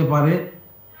দলভুক্ত হতে পারে,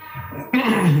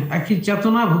 একই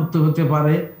চেতনাভুক্ত হতে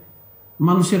পারে।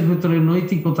 মানুষের ভিতরে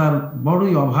নৈতিকতার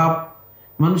বড়ই অভাব,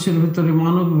 মানুষের ভিতরে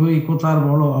মানবিকতার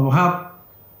বড় অভাব,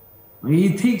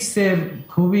 ইথিক্সের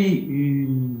খুবই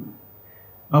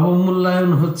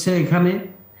অবমূল্যায়ন হচ্ছে এখানে,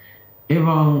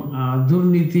 এবং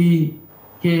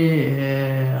দুর্নীতিকে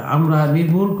আমরা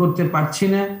নির্মূল করতে পারছি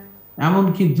না।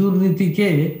 এমনকি দুর্নীতিকে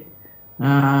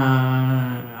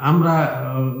আমরা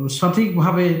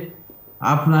সঠিকভাবে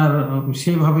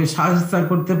সেভাবে সাহায্য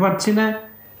করতে পারছি না,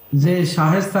 যে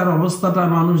সাহায্যের অবস্থাটা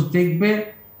মানুষ দেখবে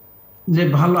যে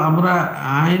ভালো আমরা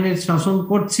আইনের শাসন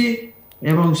করছি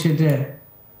এবং সেটা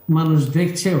মানুষ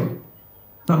দেখছেও,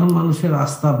 তখন মানুষের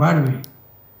আস্থা বাড়বে।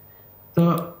 তো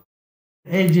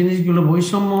এই জিনিসগুলো,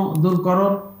 বৈষম্য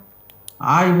দূরকরণ,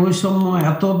 আয় বৈষম্য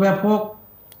এত ব্যাপক,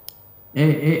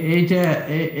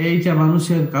 এইটা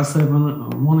মানুষের কাছে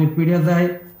মনে পীড়া দেয়,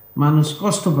 মানুষ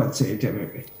কষ্ট পাচ্ছে এটা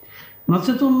ভেবে।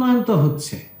 নচেত উন্নয়ন তো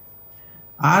হচ্ছে,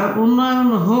 আর উন্নয়ন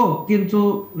হোক, কিন্তু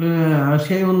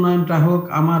সেই উন্নয়নটা হোক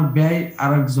আমার ব্যয়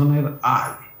আরেকজনের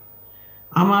আয়,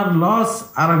 আমার লস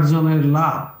আরেকজনের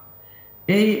লাভ।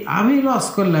 এই আমি লস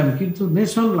করলাম কিন্তু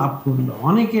নেশন লাভ করলো,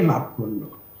 অনেকে লাভ করলো।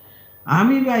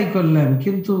 আমি ব্যয় করলাম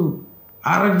কিন্তু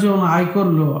আরেকজন আয়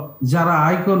করলো, যারা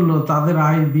আয় করলো তাদের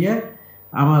আয় দিয়ে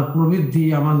আমার প্রবৃদ্ধি,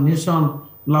 আমার নেশন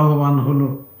লাভবান হলো।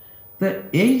 তো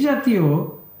এই জাতীয়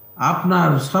আপনার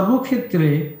সর্বক্ষেত্রে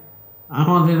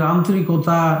আমাদের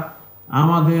আন্তরিকতা,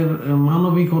 আমাদের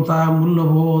মানবিকতা,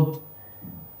 মূল্যবোধ,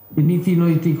 নীতি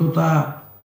নৈতিকতা,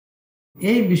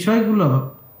 এই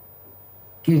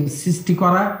বিষয়গুলোকে সৃষ্টি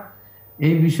করা,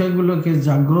 এই বিষয়গুলোকে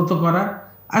জাগ্রত করা।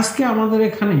 আজকে আমাদের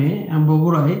এখানে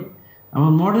বগুড়ায়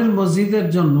আমার মডেল মসজিদের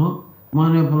জন্য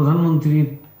মাননীয় প্রধানমন্ত্রীর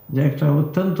যে একটা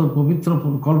অত্যন্ত পবিত্র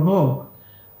প্রকল্প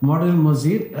মডেল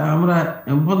মসজিদ, আমরা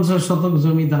 50 শতক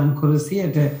জমি দান করেছি।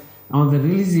 এটা আমাদের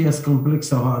রিলিজিয়াস কমপ্লেক্স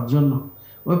হওয়ার জন্য।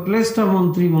 ওই প্লেসটা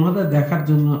মন্ত্রী মহোদয় দেখার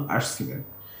জন্য আসছিলেন।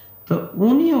 তো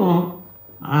উনিও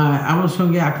আমার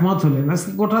সঙ্গে একমত হলেন,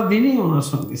 আজকে গোটা দিনই ওনার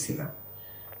সঙ্গে ছিলাম।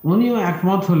 উনিও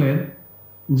একমত হলেন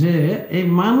যে এই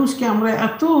মানুষকে আমরা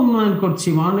এত উন্নয়ন করছি,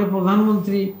 মাননীয়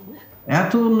প্রধানমন্ত্রী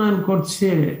এত উন্নয়ন করছে,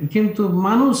 কিন্তু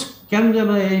মানুষ কেন যেন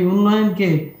এই উন্নয়নকে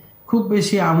খুব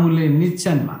বেশি আমলে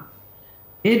নিচ্ছেন না।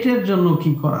 এটার জন্য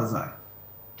কি করা যায়?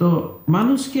 তো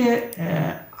মানুষকে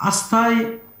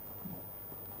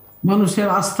মানুষের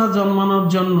আস্থা জন্মানোর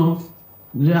জন্য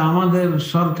যে আমাদের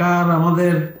সরকার,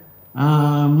 আমাদের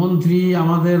মন্ত্রী,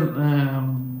 আমাদের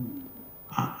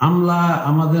আমলা,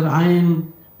 আমাদের আইন,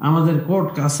 আমাদের কোর্ট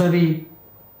কাছারি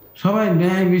সবাই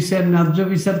ন্যায় বিচার, ন্যায্য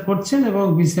বিচার করছেন এবং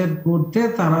বিচার করতে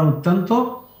তারা অত্যন্ত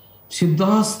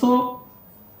সিদ্ধহস্ত।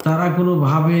 তারা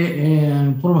কোনোভাবে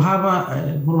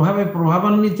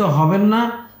প্রভাবান্বিত হবেন না।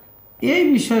 এই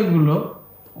বিষয়গুলো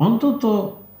অন্তত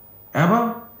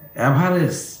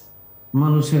অ্যাভারেজ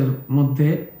মানুষের মধ্যে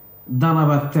দানা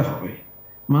বাঁধতে হবে,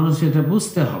 মানুষ এটা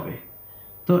বুঝতে হবে।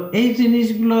 তো এই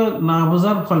জিনিসগুলো না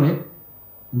বোঝার ফলে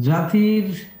জাতির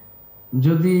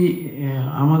যদি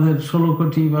আমাদের 16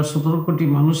 কোটি বা 17 কোটি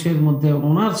মানুষের মধ্যে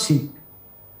ownership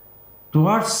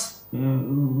towards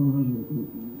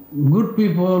good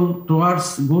people, towards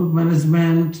good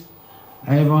management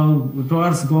এবং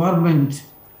টুয়ার্ডস গভর্নমেন্ট,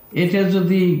 এটা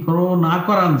যদি গ্রো না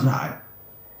করা যায়,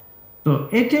 তো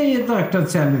এটাই তো একটা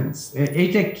চ্যালেঞ্জ।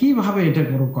 এইটা কিভাবে এটা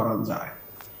গ্রো করা যায়?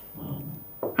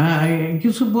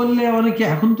 কিছু বললে অনেকে,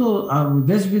 এখন তো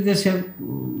দেশ বিদেশের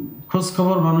খোঁজ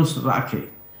খবর মানুষ রাখে,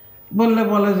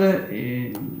 বলে যে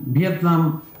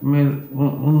ভিয়েতনামের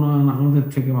উন্নয়ন আমাদের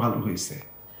থেকে ভালো হয়েছে।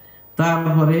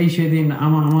 তারপরে সেদিন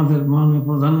আমাদের মাননীয়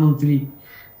প্রধানমন্ত্রী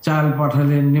চাল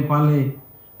পাঠালেন নেপালে,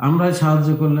 আমরা সাহায্য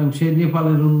করলাম। সেই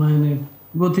নেপালের উন্নয়নের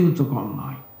গতিও তো কম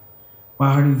নয়।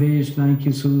 পাহাড়ি দেশ নাই,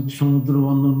 কিছু সমুদ্র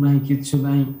বন্দর নাই, কিচ্ছু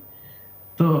নাই।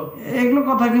 তো এগুলো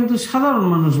কথা কিন্তু সাধারণ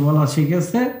মানুষ বলা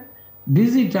শিখেছে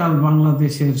ডিজিটাল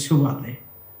বাংলাদেশের সুবাদে।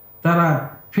 তারা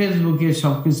ফেসবুকে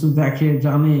সবকিছু দেখে,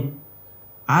 জানে।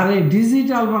 আর এই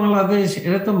ডিজিটাল বাংলাদেশ,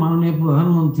 এটা তো মাননীয়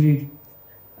প্রধানমন্ত্রীর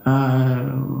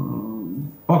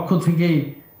পক্ষ থেকেই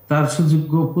তার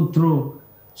সুযোগ্য পুত্র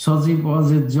সজীব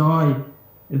ওয়াজেদ জয়,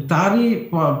 তারই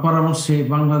পরামর্শে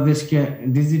বাংলাদেশকে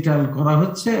ডিজিটাল করা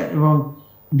হচ্ছে এবং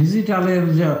ডিজিটালের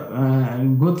যে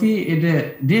গতি, এটা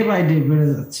ডে বাই ডে বেড়ে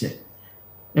যাচ্ছে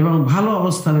এবং ভালো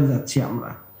অবস্থানে যাচ্ছি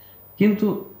আমরা। কিন্তু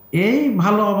এই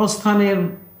ভালো অবস্থানের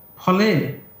ফলে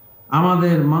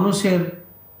আমাদের মানুষের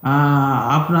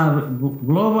আপনার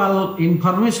গ্লোবাল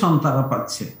ইনফরমেশন তারা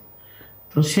পাচ্ছে।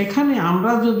 তো সেখানে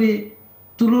আমরা যদি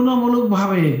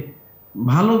তুলনামূলকভাবে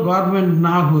ভালো গভর্নমেন্ট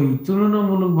না হই,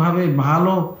 তুলনামূলকভাবে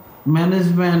ভালো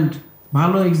ম্যানেজমেন্ট,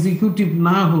 ভালো এক্সিকিউটিভ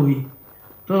না হই,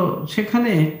 তো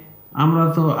সেখানে আমরা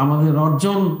তো আমাদের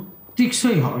অর্জন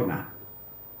টিকসই হবে না।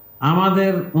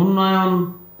 আমাদের উন্নয়ন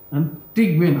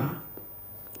টিকবে না।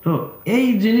 তো এই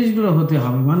জিনিসগুলো হতে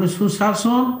হবে, মানে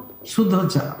সুশাসন,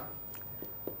 শুদ্ধাচার।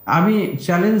 আমি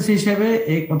চ্যালেঞ্জ হিসেবে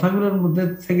এই কথাগুলোর মধ্যে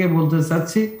থেকে বলতে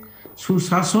চাচ্ছি,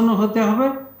 সুশাসনও হতে হবে,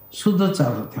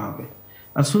 শুদ্ধাচার হতে হবে।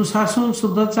 আর সুশাসন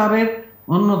শুদ্ধাচারের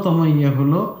অন্যতম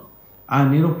হলো আর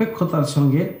নিরপেক্ষতার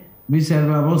সঙ্গে বিচার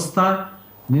ব্যবস্থা,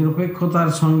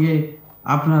 নিরপেক্ষতার সঙ্গে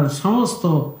আপনার সমস্ত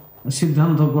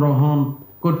সিদ্ধান্ত গ্রহণ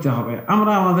করতে হবে।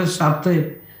 আমরা আমাদের স্বার্থে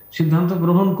সিদ্ধান্ত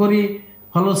গ্রহণ করি,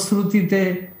 ফলশ্রুতিতে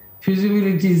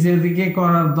ফিজিবিলিটি যেদিকে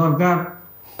করার দরকার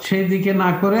সেই দিকে না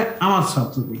করে আমার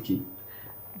স্বার্থ দেখি।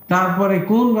 তারপরে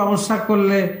কোন ব্যবস্থা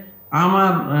করলে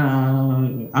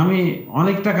আমি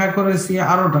অনেক টাকা করেছি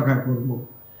আরো টাকা করব,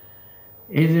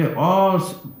 এই যে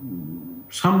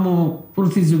অসাম্য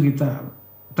প্রতিযোগিতা,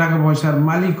 টাকা পয়সার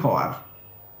মালিক হওয়ার,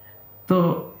 তো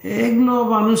এগুলো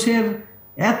মানুষের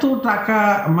এত টাকা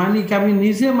মালিক, আমি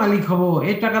নিজে মালিক হব,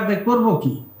 এই টাকাতে করব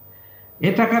কি, এ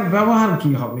টাকার ব্যবহার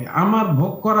কি হবে, আমার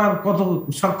ভোগ করার কত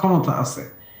সক্ষমতা আছে,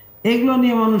 এগুলো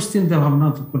নিয়ে মানুষ চিন্তা ভাবনা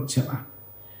তো করছে না।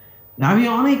 আমি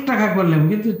অনেক টাকা করলাম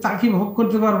কিন্তু তা কি ভোগ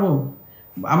করতে পারবো?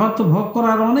 আমার তো ভোগ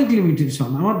করার অনেক লিমিটেশন,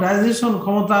 আমার ডাইজেশন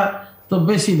ক্ষমতা তো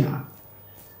বেশি না।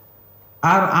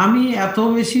 আর আমি এত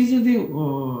বেশি যদি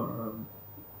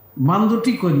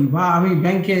বান্ধটি করি বা আমি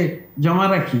ব্যাংকে জমা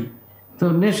রাখি, তো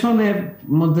নেশনের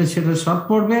মধ্যে সেটা শর্ট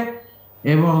পড়বে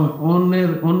এবং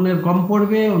অন্যের কম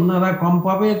পড়বে, অন্যরা কম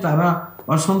পাবে, তারা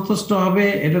অসন্তুষ্ট হবে।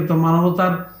 এটা তো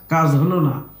মানবতার কাজ হলো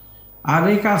না। আর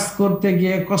এই কাজ করতে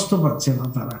গিয়ে কষ্ট পাচ্ছে না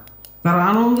তারা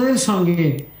আনন্দের সঙ্গে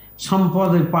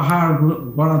সম্পদের পাহাড়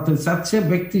গড়াতে চাচ্ছে,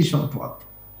 ব্যক্তি সম্পদ।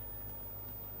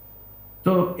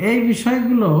 তো এই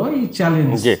বিষয়গুলো এই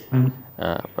চ্যালেঞ্জ।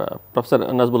 প্রফেসর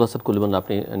নাজমুল হাসান কলিমুল্লাহ,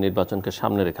 আপনি নির্বাচনকে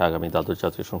সামনে রেখে, আগামী দ্বাদশ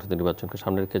জাতীয় সংসদের নির্বাচনকে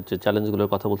সামনে রেখে যে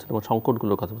চ্যালেঞ্জগুলোর কথা বলছেন এবং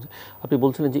সংকটগুলোর কথা বলছেন, আপনি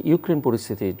বলছিলেন যে ইউক্রেন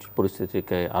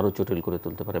পরিস্থিতিকে আরও জটিল করে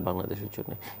তুলতে পারে বাংলাদেশের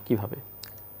জন্য, কিভাবে?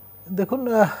 দেখুন,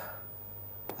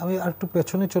 আমি আর একটু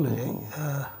পেছনে চলে যাই।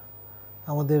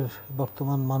 আমাদের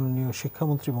বর্তমান মাননীয়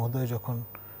শিক্ষামন্ত্রী মহোদয় যখন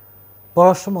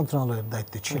পররাষ্ট্র মন্ত্রণালয়ের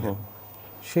দায়িত্বে ছিলেন,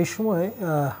 সেই সময়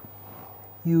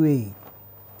ইউএই,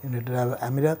 ইউনাইটেড আরব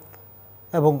আমিরাত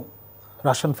এবং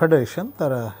রাশিয়ান ফেডারেশন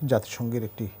তারা জাতিসংঘের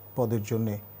একটি পদের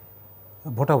জন্যে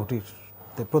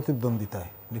ভোটাভুটিতে প্রতিদ্বন্দ্বিতায়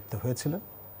লিপ্ত হয়েছিলেন।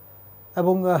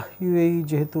 এবং ইউএই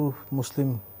যেহেতু মুসলিম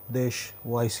দেশ,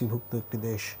 ওআইসিভুক্ত একটি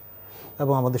দেশ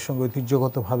এবং আমাদের সঙ্গে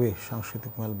ঐতিহ্যগতভাবে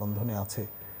সাংস্কৃতিক মেলবন্ধনে আছে,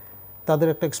 তাদের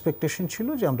একটা এক্সপেকটেশন ছিল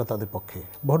যে আমরা তাদের পক্ষে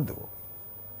ভোট দেব।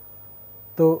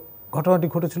 তো ঘটনাটি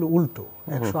ঘটেছিল উল্টো।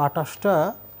 128টা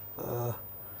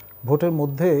ভোটের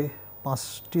মধ্যে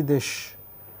 5টি দেশ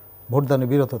ভোটদানে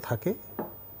বিরত থাকে,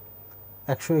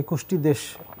 121টি দেশ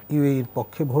ইউএইর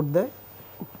পক্ষে ভোট দেয়,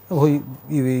 ওই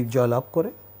ইউএই জয়লাভ করে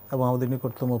এবং আমাদের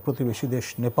নিকটতম প্রতিবেশী দেশ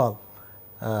নেপাল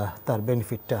তার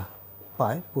বেনিফিটটা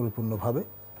পায় পরিপূর্ণভাবে।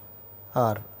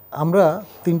 আর আমরা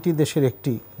 3টি দেশের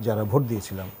একটি যারা ভোট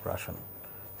দিয়েছিলাম রাশিয়ান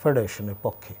ফেডারেশনের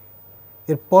পক্ষে।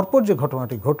 এর পরপর যে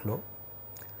ঘটনাটি ঘটল,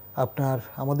 আপনার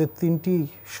আমাদের 3টি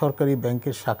সরকারি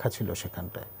ব্যাংকের শাখা ছিল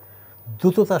সেখানটায়,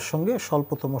 দ্রুততার সঙ্গে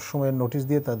স্বল্পতম সময়ের নোটিশ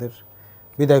দিয়ে তাদের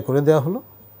বিদায় করে দেওয়া হলো।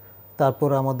 তারপর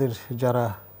আমাদের যারা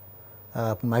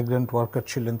মাইগ্রেন্ট ওয়ার্কার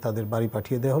ছিলেন তাদের বাড়ি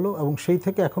পাঠিয়ে দেওয়া হলো এবং সেই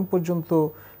থেকে এখন পর্যন্ত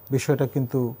বিষয়টা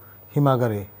কিন্তু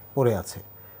হিমাগারে পড়ে আছে।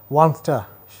 ওয়ার্মটা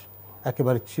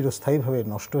একেবারে চিরস্থায়ীভাবে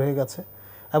নষ্ট হয়ে গেছে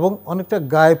এবং অনেকটা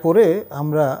গায়ে পড়ে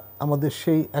আমরা আমাদের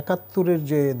সেই 71-এর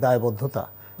যে দায়বদ্ধতা,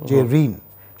 যে ঋণ,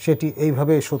 সেটি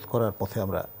এইভাবে শোধ করার পথে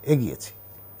আমরা এগিয়েছি।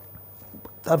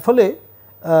 তার ফলে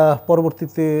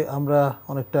পরবর্তীতে আমরা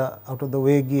অনেকটা আউট অফ দ্য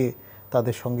ওয়ে গিয়ে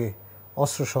তাদের সঙ্গে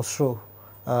অস্ত্রশস্ত্র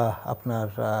আপনার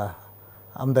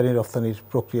আমদানি রপ্তানির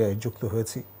প্রক্রিয়ায় যুক্ত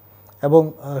হয়েছি এবং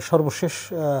সর্বশেষ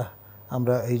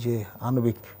আমরা এই যে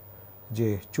আণবিক যে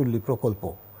চুল্লি প্রকল্প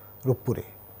রূপপুরে,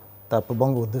 তারপর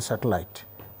বঙ্গবন্ধু স্যাটেলাইট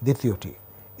দ্বিতীয়টি,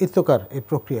 ইত্যকার এই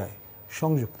প্রক্রিয়ায়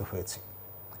সংযুক্ত হয়েছি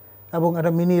এবং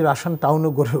একটা মিনি রাশিয়ান টাউনও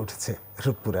গড়ে উঠেছে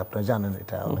রূপপুরে। আপনারা জানেন,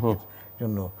 এটা অনেকের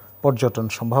জন্য পর্যটন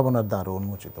সম্ভাবনার দ্বারও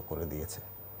উন্মোচিত করে দিয়েছে।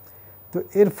 তো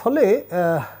এর ফলে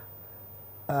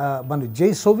মানে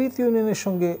যেই সোভিয়েত ইউনিয়নের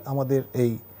সঙ্গে আমাদের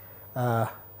এই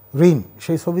ঋণ,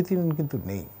 সেই সোভিয়েত ইউনিয়ন কিন্তু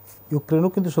নেই। ইউক্রেনও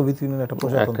কিন্তু সোভিয়েত ইউনিয়ন একটা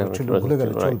প্রজাতন্ত্র ছিল, ভুলে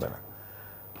গেলে চলবে না।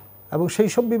 এবং সেই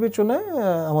সব বিবেচনায়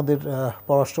আমাদের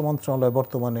পররাষ্ট্র মন্ত্রণালয়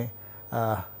বর্তমানে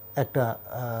একটা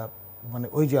মানে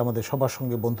ওই যে আমাদের সবার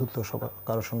সঙ্গে বন্ধুত্ব, সবার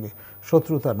কারোর সঙ্গে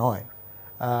শত্রুতা নয়,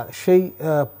 সেই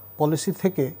পলিসি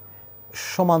থেকে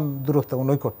সমান দূরত্ব ও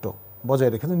নৈকট্য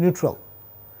বজায় রেখে নিউট্রাল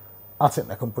আছেন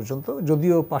এখন পর্যন্ত।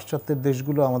 যদিও পাশ্চাত্যের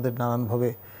দেশগুলো আমাদের নানানভাবে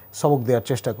সবক দেওয়ার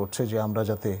চেষ্টা করছে যে আমরা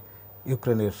যাতে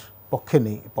ইউক্রেনের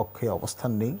পক্ষে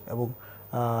অবস্থান নেই এবং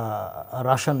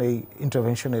রাশিয়ান এই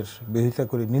ইন্টারভেনশনের বিরোধিতা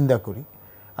করি, নিন্দা করি,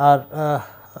 আর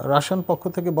রাশিয়ান পক্ষ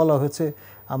থেকে বলা হয়েছে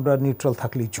আমরা নিউট্রাল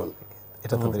থাকলেই চলবে,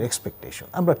 এটা তাদের এক্সপেকটেশন।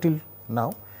 আমরা টিল নাও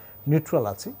নিউট্রাল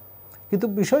আছি, কিন্তু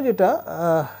বিষয় যেটা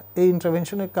এই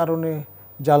ইন্টারভেনশনের কারণে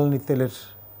জ্বালানি তেলের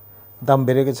দাম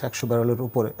বেড়ে গেছে $100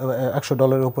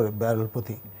 উপরে ব্যারেল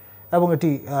প্রতি, এবং এটি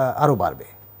আরও বাড়বে।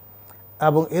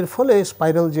 এবং এর ফলে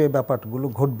স্পাইরাল যে ব্যাপারগুলো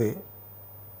ঘটবে,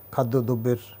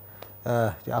 খাদ্যদ্রব্যের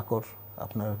যে আকর,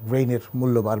 আপনার গ্রেইনের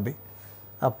মূল্য বাড়বে।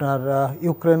 আপনার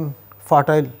ইউক্রেন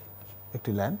ফার্টাইল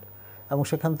একটি ল্যান্ড, এবং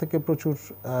সেখান থেকে প্রচুর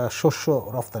শস্য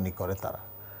রফতানি করে তারা,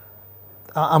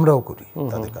 আমরাও করি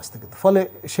তাদের কাছ থেকে। ফলে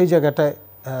সেই জায়গাটায়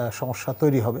সমস্যা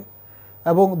তৈরি হবে,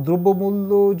 এবং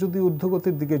দ্রব্যমূল্য যদি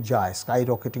ঊর্ধ্বগতির দিকে যায়, স্কাই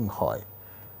রকেটিং হয়,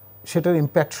 সেটার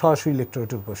ইম্প্যাক্ট সরাসরি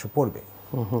ইলেকট্রেটের উপর এসে পড়বে।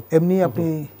 এমনি আপনি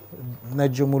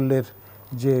ন্যায্য মূল্যের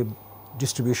যে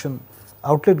ডিস্ট্রিবিউশন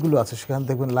আউটলেটগুলো আছে, সেখানে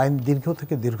দেখবেন লাইন দীর্ঘ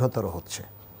থেকে দীর্ঘতর হচ্ছে,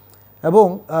 এবং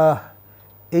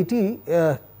এইটি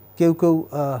কেউ কেউ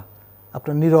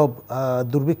আপনার নীরব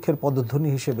দুর্ভিক্ষের পদধ্বনি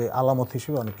হিসেবে, আলামত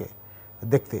হিসেবে অনেকে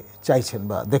দেখতে চাইছেন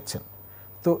বা দেখছেন।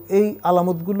 তো এই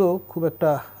আলামতগুলো খুব একটা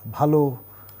ভালো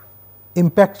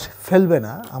ইম্প্যাক্ট ফেলবে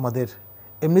না আমাদের,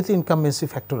 এমনিতে ইনকামবেন্সি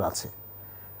ফ্যাক্টর আছে,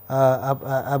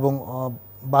 এবং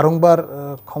বারংবার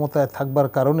ক্ষমতায় থাকবার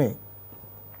কারণে,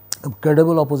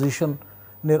 ক্রেডিবল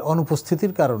অপোজিশনের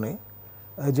অনুপস্থিতির কারণে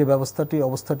যে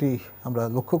অবস্থাটি আমরা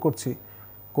লক্ষ্য করছি,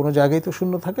 কোনো জায়গায় তো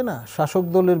শূন্য থাকে না। শাসক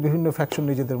দলের বিভিন্ন ফ্যাকশন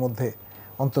নিজেদের মধ্যে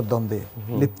অন্তর্দ্বন্দ্বে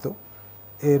লিপ্ত,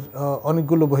 এর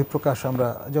অনেকগুলো বহিঃপ্রকাশ আমরা,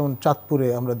 যেমন চাঁদপুরে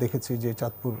আমরা দেখেছি যে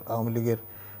চাঁদপুর আওয়ামী লীগের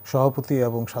সভাপতি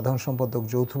এবং সাধারণ সম্পাদক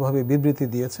যৌথভাবে বিবৃতি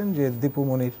দিয়েছেন যে দীপু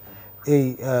মনির এই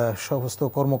সমস্ত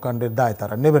কর্মকাণ্ডের দায়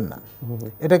তারা নেবেন না।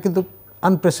 এটা কিন্তু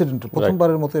আনপ্রেসিডেন্টেড,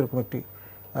 প্রথমবারের মতো এরকম একটি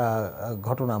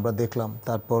ঘটনা আমরা দেখলাম।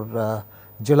 তারপর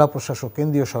জেলা প্রশাসক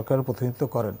কেন্দ্রীয় সরকারের প্রতিনিধিত্ব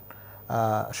করেন,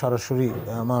 সরাসরি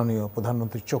মাননীয়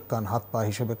প্রধানমন্ত্রীর চোখ কান হাত পা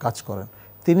হিসেবে কাজ করেন।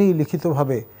 তিনি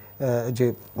লিখিতভাবে যে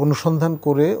অনুসন্ধান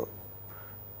করে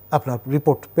আপনার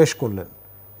রিপোর্ট পেশ করলেন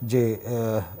যে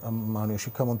মাননীয়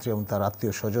শিক্ষামন্ত্রী এবং তার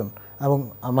আত্মীয় স্বজন, এবং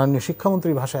মাননীয়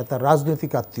শিক্ষামন্ত্রীর ভাষায় তার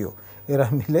রাজনৈতিক আত্মীয়, এরা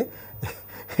মিলে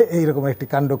এইরকম একটি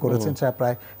কাণ্ড করেছেন, যা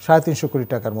প্রায় 350 কোটি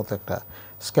টাকার মতো একটা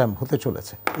স্ক্যাম হতে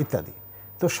চলেছে ইত্যাদি।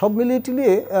 তো সব মিলিয়ে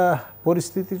টিলিয়ে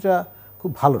পরিস্থিতিটা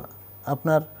খুব ভালো না।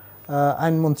 আপনার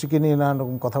আইনমন্ত্রীকে নিয়ে নানান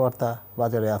রকম কথাবার্তা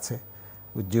বাজারে আছে,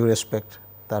 উইথ ডিউ রেসপেক্ট।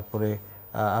 তারপরে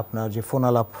আপনার যে ফোন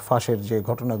আলাপ ফাঁসের যে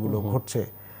ঘটনাগুলো ঘটছে,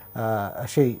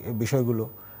 সেই বিষয়গুলো,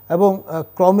 এবং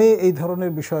ক্রমে এই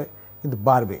ধরনের বিষয় কিন্তু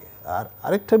বাড়বে। আর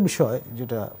আরেকটা বিষয়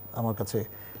যেটা আমার কাছে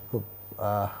খুব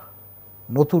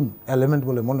নতুন এলিমেন্ট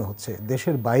বলে মনে হচ্ছে,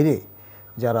 দেশের বাইরে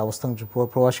যারা অবস্থান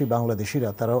প্রবাসী বাংলাদেশিরা,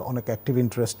 তারাও অনেক অ্যাক্টিভ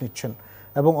ইন্টারেস্ট নিচ্ছেন,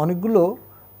 এবং অনেকগুলো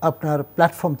আপনার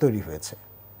প্ল্যাটফর্ম তৈরি হয়েছে,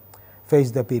 ফেস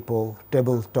দ্য পিপল,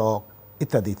 টেবল টক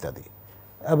ইত্যাদি ইত্যাদি,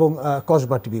 এবং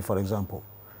কসবা টিভি ফর এক্সাম্পল।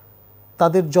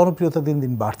 তাদের জনপ্রিয়তা দিন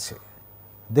দিন বাড়ছে।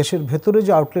 দেশের ভেতরে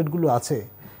যে আউটলেটগুলো আছে,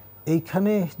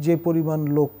 এইখানে যে পরিমাণ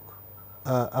লোক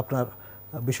আপনার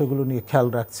বিষয়গুলো নিয়ে খেয়াল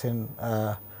রাখছেন,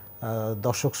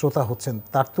 দর্শক শ্রোতা হচ্ছেন,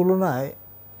 তার তুলনায়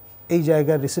এই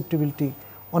জায়গার রিসেপ্টিবিলিটি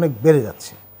অনেক বেড়ে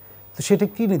যাচ্ছে। তো সেটা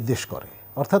কি নির্দেশ করে?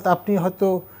 অর্থাৎ আপনি হয়তো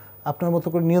আপনার মতো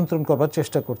করে নিয়ন্ত্রণ করবার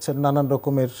চেষ্টা করছেন, নানান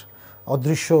রকমের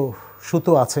অদৃশ্য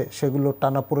সুতো আছে, সেগুলো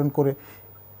টানাপোড়েন করে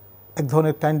এক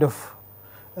ধরনের কাইন্ড অফ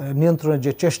নিয়ন্ত্রণের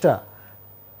যে চেষ্টা,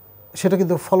 সেটা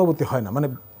কিন্তু ফলবতী হয় না। মানে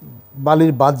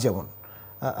বালির বাঁধ যেমন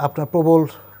আপনার প্রবল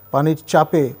পানির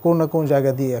চাপে কোনো না কোনো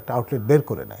জায়গা দিয়ে একটা আউটলেট বের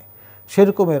করে নেয়,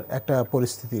 সেরকমের একটা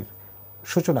পরিস্থিতির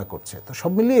সূচনা করছে। তো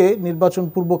সব মিলিয়ে নির্বাচন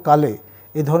পূর্বকালে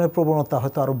এই ধরনের প্রবণতা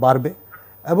হয়তো আরও বাড়বে,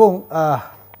 এবং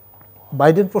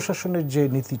বাইডেন প্রশাসনের যে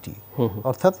নীতিটি,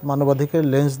 অর্থাৎ মানবাধিকারের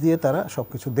লেন্স দিয়ে তারা সব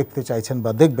কিছু দেখতে চাইছেন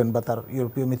বা দেখবেন, বা তার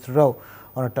ইউরোপীয় মিত্ররাও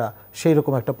অনেকটা সেই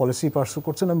রকম একটা পলিসি পার্সু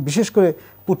করছেন। এবং বিশেষ করে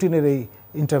পুটিনের এই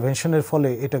ইন্টারভেনশনের ফলে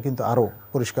এটা কিন্তু আরও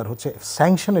পরিষ্কার হচ্ছে।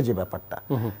 স্যাংশনের যে ব্যাপারটা,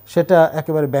 সেটা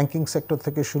একেবারে ব্যাংকিং সেক্টর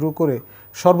থেকে শুরু করে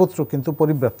সর্বত্র কিন্তু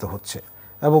পরিব্যাপ্ত হচ্ছে,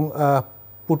 এবং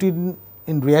পুটিন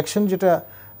ইন রিয়াকশন যেটা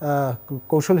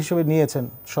কৌশল হিসেবে নিয়েছেন,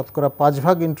 শতকরা 5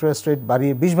 ভাগ ইন্টারেস্ট রেট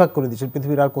বাড়িয়ে 20 ভাগ করে দিয়েছেন।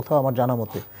 পৃথিবীর আর কোথাও আমার জানা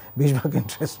মতে 20 ভাগ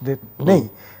ইন্টারেস্ট রেট নেই।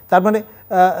 তার মানে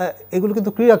এগুলো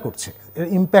কিন্তু ক্রিয়া করছে,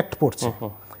 ইম্প্যাক্ট পড়ছে।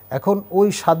 এখন ওই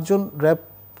 7 জন র্যাব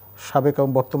সাবেক এবং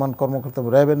বর্তমান কর্মকর্তা,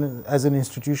 র্যাব অ্যাজ এন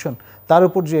ইনস্টিটিউশন, তার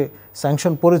উপর যে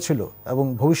স্যাংশন পড়েছিল, এবং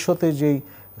ভবিষ্যতে যেই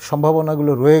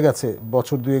সম্ভাবনাগুলো রয়ে গেছে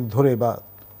বছর 2 ধরে বা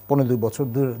 15-2 বছর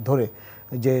ধরে,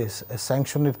 যে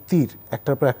স্যাংশনের তীর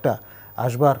একটার পর একটা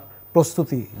আসবার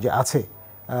প্রস্তুতি যে আছে,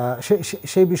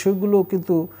 সেই বিষয়গুলো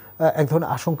কিন্তু এক ধরনের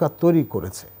আশঙ্কা তৈরি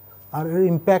করেছে। আর এর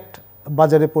ইম্প্যাক্ট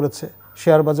বাজারে পড়েছে,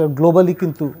 শেয়ার বাজার গ্লোবালি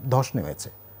কিন্তু ধস নেমেছে,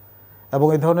 এবং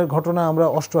এই ধরনের ঘটনা আমরা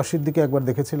 88-র দিকে একবার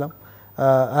দেখেছিলাম,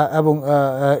 এবং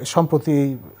সম্প্রতি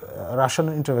রাশিয়ান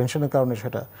ইন্টারভেনশনের কারণে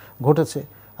সেটা ঘটেছে।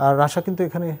 আর রাশিয়া কিন্তু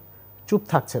এখানে চুপ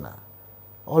থাকছে না,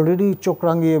 অলরেডি চোখ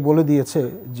রাঙিয়ে বলে দিয়েছে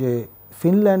যে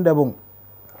ফিনল্যান্ড এবং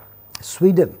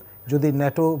সুইডেন যদি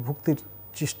ন্যাটো ভুক্তির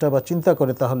চেষ্টা বা চিন্তা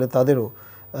করে তাহলে তাদেরও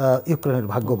ইউক্রেনের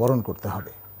ভাগ্য বরণ করতে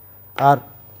হবে। আর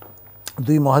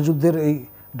দুই মহাযুদ্ধের এই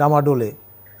ডামাডোলে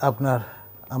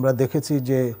আমরা দেখেছি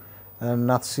যে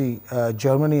নাৎসি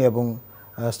জার্মানি এবং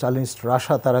স্টালিনিস্ট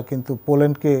রাশিয়া তারা কিন্তু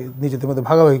পোল্যান্ডকে নিজেদের মধ্যে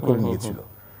ভাগাভাগি করে নিয়েছিল,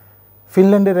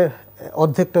 ফিনল্যান্ডের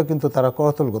অর্ধেকটা কিন্তু তারা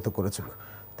করতলগত করেছিল।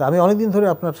 তা আমি অনেকদিন ধরে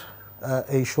আপনার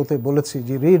এই শোতে বলেছি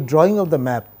যে রিড্রয়িং অফ দ্য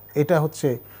ম্যাপ এটা হচ্ছে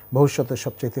ভবিষ্যতের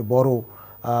সবচেয়ে বড়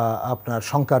আপনার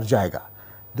শঙ্কার জায়গা।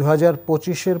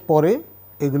 2025-এর পরে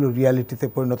এগুলো রিয়ালিটিতে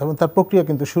পরিণত হবে, তার প্রক্রিয়া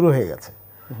কিন্তু শুরু হয়ে গেছে।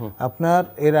 আপনার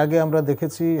এর আগে আমরা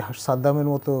দেখেছি সাদ্দামের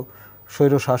মতো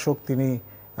স্বৈরশাসক তিনি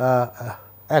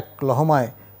এক লহমায়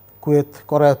কুয়েত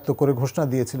করায়ত্ত করে ঘোষণা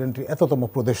দিয়েছিলেন এততম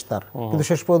প্রদেশ তার, কিন্তু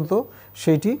শেষ পর্যন্ত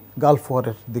সেইটি গালফ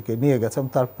ওয়ারের দিকে নিয়ে গেছে এবং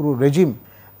তার পুরো রেজিম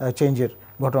চেঞ্জের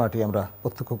ঘটনাটি আমরা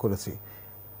প্রত্যক্ষ করেছি।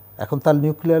 এখন তার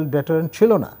নিউক্লিয়ার ডেটারেন্ট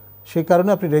ছিল না, সেই কারণে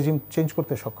আপনি রেজিম চেঞ্জ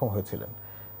করতে সক্ষম হয়েছিলেন।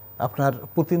 আপনার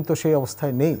পুতিন তো সেই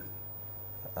অবস্থায় নেই,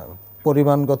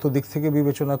 পরিমাণগত দিক থেকে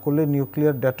বিবেচনা করলে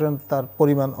নিউক্লিয়ার ডেটারেন্ট তার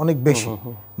পরিমাণ অনেক বেশি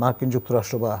মার্কিন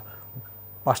যুক্তরাষ্ট্র বা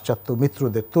পাশ্চাত্য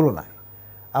মিত্রদের তুলনায়।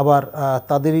 আবার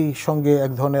তাদেরই সঙ্গে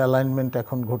এক ধরনের অ্যালাইনমেন্ট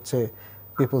এখন ঘটছে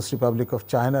পিপলস রিপাবলিক অফ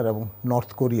চায়নার এবং নর্থ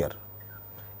কোরিয়ার।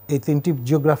 এই তিনটি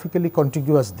জিওগ্রাফিক্যালি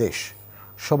কন্টিগুয়াস দেশ,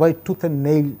 সবাই টুথ অ্যান্ড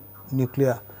নেইল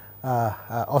নিউক্লিয়ার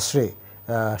অস্ত্রে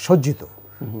সজ্জিত।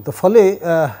 তো ফলে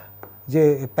যে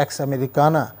প্যাক্স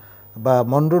আমেরিকানা বা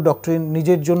মনরো ডক্ট্রিন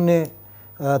নিজের জন্যে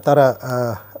তারা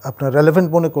আপনার রেলেভেন্ট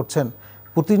মনে করছেন,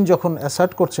 পুতিন যখন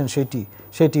অ্যাসার্ট করছেন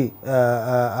সেটি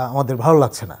আমাদের ভালো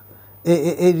লাগছে না।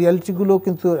 এই রিয়ালিটিগুলো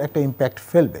কিন্তু একটা ইম্প্যাক্ট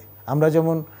ফেলবে। আমরা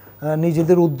যেমন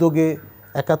নিজেদের উদ্যোগে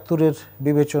 ৭১-এর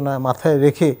বিবেচনা মাথায়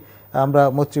রেখে আমরা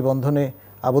মৈত্রীবন্ধনে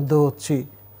আবদ্ধ হচ্ছি,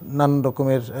 নানান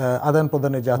রকমের আদান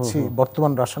প্রদানে যাচ্ছি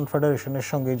বর্তমান রাশিয়ান ফেডারেশনের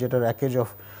সঙ্গে, যেটার একেজ of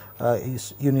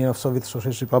union of Soviet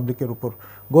socialist রিপাবলিকের উপর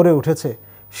গড়ে উঠেছে,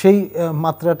 সেই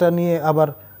মাত্রাটা নিয়ে আবার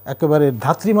একেবারে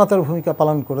ধাত্রীমাতার ভূমিকা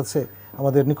পালন করেছে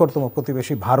আমাদের নিকটতম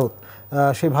প্রতিবেশী ভারত।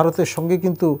 সেই ভারতের সঙ্গে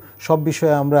কিন্তু সব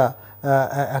বিষয়ে আমরা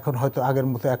এখন হয়তো আগের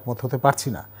মতো একমত হতে পারছি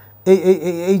না।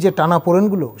 এই যে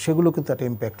টানাপোড়েনগুলো, সেগুলো কিন্তু একটা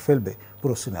ইম্প্যাক্ট ফেলবে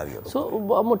পুরো সিনারিও। সো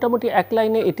মোটামুটি এক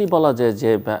লাইনে এটি বলা যায় যে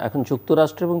এখন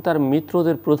যুক্তরাষ্ট্র এবং তার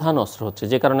মিত্রদের প্রধান অস্ত্র হচ্ছে,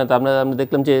 যে কারণে আমরা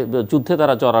দেখলাম যে যুদ্ধে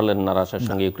তারা জড়ালেন না রাশিয়ার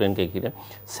সঙ্গে ইউক্রেনকে ঘিরে,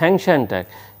 স্যাংশনটা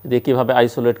দিয়ে কীভাবে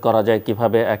আইসোলেট করা যায়,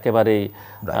 কীভাবে একেবারেই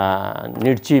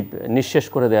নির্জীব নিঃশেষ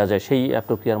করে দেওয়া যায়, সেই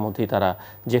প্রক্রিয়ার মধ্যেই তারা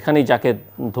যেখানেই যাকে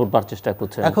ধরবার চেষ্টা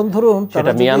করছে। এখন ধরুন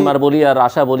সেটা মিয়ানমার বলি আর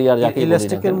রাশিয়া বলি আর যাকে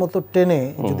ইলাস্টিকের মতো টেনে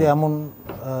যদি এমন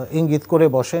ইঙ্গিত করে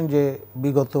বসেন যে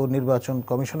বিগত নির্বাচন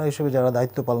কমিশনার হিসেবে যারা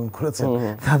দায়িত্ব পালন করেছেন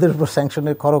তাদের উপর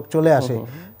স্যাংশনের খড়গ চলে আসে,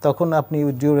 তখন আপনি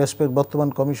উইথ ডিউ রেসপেক্ট বর্তমান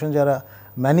কমিশন যারা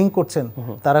ম্যানিং করছেন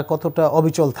তারা কতটা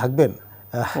অবিচল থাকবেন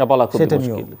বলা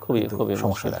খুবই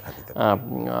সমস্যা দেখা দিতে পারে।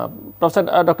 প্রফেসর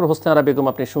ডক্টর হোসনে-আরা বেগম,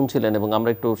 আপনি শুনছিলেন এবং আমরা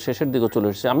একটু শেষের দিকে চলে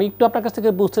এসেছি। আমি একটু আপনার কাছ থেকে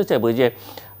বুঝতে চাইব যে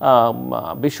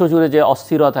বিশ্বজুড়ে যে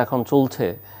অস্থিরতা এখন চলছে,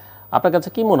 আপনার কাছে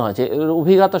কি মনে হয় যে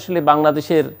অভিঘাত আসলে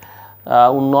বাংলাদেশের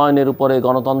উন্নয়নের উপরে,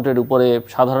 গণতন্ত্রের উপরে,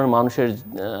 সাধারণ মানুষের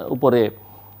উপরে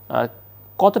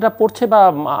কতটা পড়ছে, বা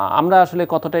আমরা আসলে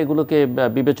কতটা এগুলোকে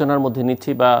বিবেচনার মধ্যে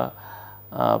নিচ্ছি, বা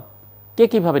কে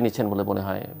কীভাবে নিচ্ছেন বলে মনে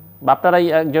হয়, বা আপনারাই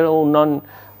একজন উন্নয়ন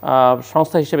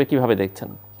সংস্থা হিসেবে কিভাবে দেখছেন?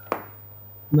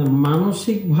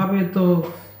 মানসিকভাবে তো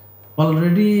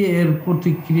অলরেডি এর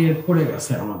প্রতিক্রিয়া পড়ে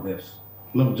গেছে আমাদের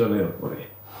লোকজনের উপরে।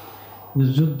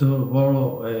 যুদ্ধ বড়,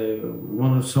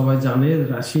 মানুষ সবাই জানে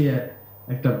রাশিয়া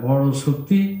একটা বড়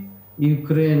শক্তি,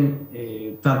 ইউক্রেন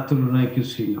তার তুলনায়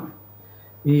কিছুই নয়।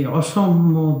 এই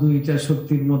অসাম্য দুইটা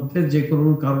শক্তির মধ্যে যে কোনো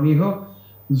কারণই হোক,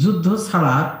 যুদ্ধ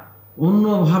ছাড়া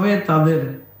অন্যভাবে তাদের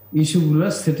ইস্যুগুলো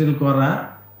সেটেল করা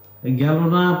গেল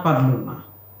না, পারল না।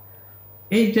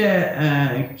 এইটা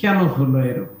কেন হলো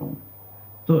এরকম?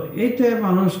 তো এইটা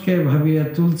মানুষকে ভাবিয়ে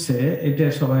তুলছে, এটা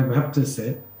সবাই ভাবতেছে।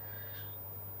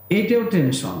 এইটাও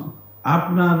টেনশন,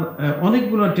 আপনার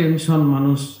অনেকগুলো টেনশন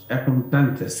মানুষ এখন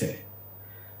টানতেছে।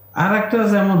 আর একটা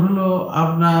যেমন হলো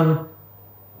আপনার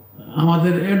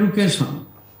আমাদের এডুকেশন।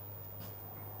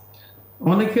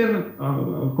 অনেকের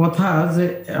কথা যে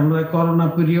আমরা করোনা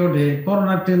পিরিয়ডে,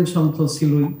 করোনা টেনশন তো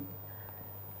ছিলই,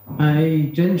 এই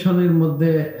টেনশনের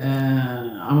মধ্যে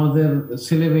আমাদের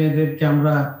ছেলে মেয়েদেরকে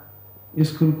আমরা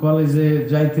স্কুল কলেজে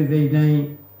যাইতে দেই নাই,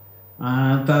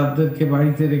 তাদেরকে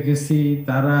বাড়িতে রেখেছি।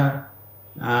 তারা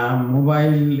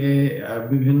মোবাইলে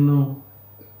বিভিন্ন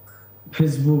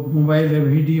ফেসবুক, মোবাইলে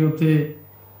ভিডিওতে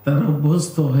তারা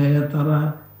অভ্যস্ত হয়ে তারা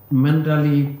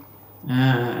মেন্টালি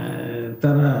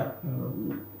তারা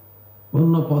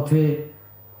অন্য পথে,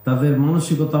 তাদের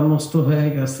মানসিকতা নষ্ট হয়ে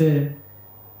গেছে।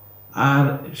 আর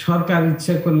সরকার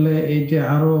ইচ্ছে করলে এইটা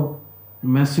আরো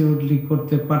ম্যাসিউরলি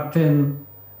করতে পারতেন।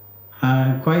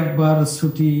 কয়েকবার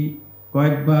ছুটি,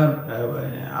 কয়েকবার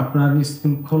আপনার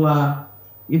স্কুল খোলা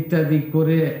ইত্যাদি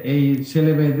করে এই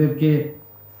ছেলে মেয়েদেরকে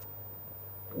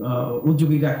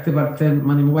উদ্যোগী রাখতে পারতেন।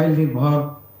 মানে মোবাইল নির্ভর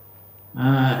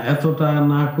এতটা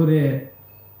না করে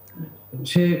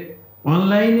সে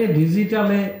অনলাইনে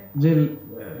ডিজিটালে যে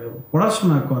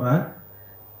পড়াশোনা করা,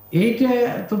 এইটা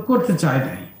তো করতে চায়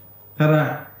নাই। তারা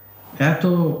এত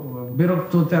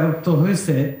বিরক্ত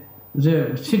হয়েছে যে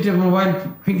সিটে মোবাইল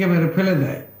ফিকে মেরে ফেলে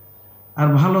দেয়। আর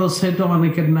ভালো সেটও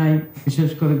অনেকের নাই,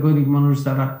 বিশেষ করে গরিব মানুষ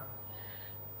যারা।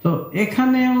 তো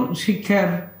এখানেও শিক্ষার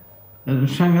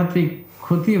সাংঘাতিক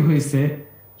ক্ষতি হয়েছে।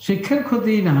 শিক্ষার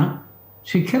ক্ষতি না,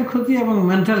 শিক্ষার ক্ষতি এবং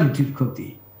মেন্টালিটির ক্ষতি,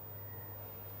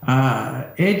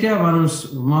 এইটা মানুষ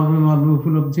মর্মে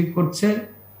উপলব্ধি করছে।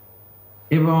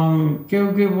 এবং কেউ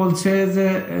কেউ বলছে যে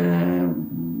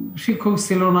শিক্ষক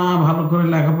ছিল না, ভালো করে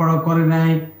লেখাপড়া করে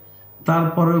নাই,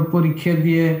 তারপরে পরীক্ষা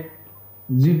দিয়ে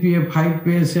জিপিএ 5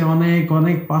 পেয়েছে, অনেক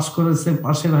অনেক পাস করেছে,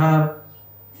 পাশের হার,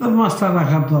 তার মাস্টার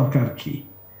রাখার দরকার কি?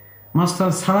 মাস্টার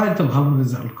ছাড়াই তো ভালো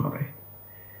রেজাল্ট করে।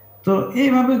 তো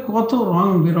এইভাবে কত রং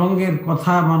বেরঙের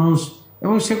কথা মানুষ,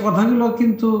 এবং সে কথাগুলো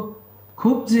কিন্তু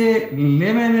খুব যে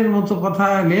লেমেনের মতো কথা,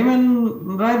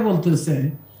 লেমেনরাই বলতেছে,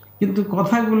 কিন্তু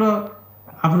কথাগুলো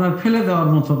আপনার ফেলে দেওয়ার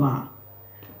মতো না।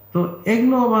 তো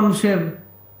এগুলো মানুষের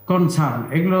কনসার্ন,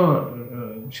 এগুলো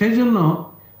সেই জন্য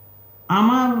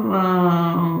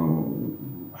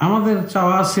আমাদের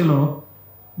চাওয়া ছিল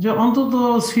যে অন্তত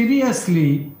সিরিয়াসলি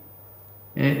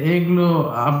এগুলো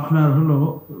আপনার হলো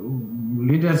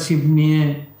লিডারশিপ নিয়ে,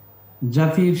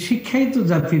 জাতির শিক্ষাই তো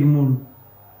জাতির মূল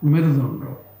মেরুদণ্ড,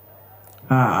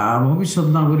 ভবিষ্যৎ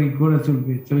নাগরিক গড়ে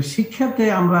তুলবে। তো শিক্ষাতে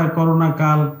আমরা করোনা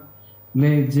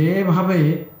কালে যেভাবে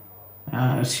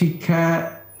শিক্ষা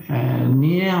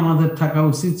নিয়ে আমাদের থাকা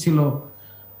উচিত ছিল,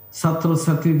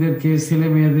 ছাত্রছাত্রীদেরকে, ছেলে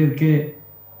মেয়েদেরকে,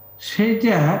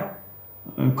 সেইটা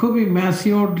খুবই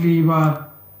ম্যাচিওরলি বা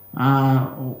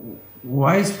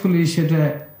ওয়াইজফুলি সেটা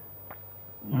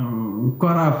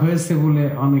করা হয়েছে বলে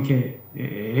অনেকে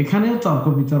এখানেও তর্ক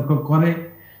বিতর্ক করে।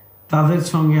 তাদের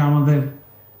সঙ্গে আমাদের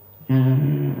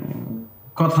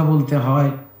কথা বলতে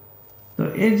হয়। তো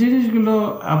এই জিনিসগুলো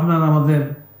আপনার আমাদের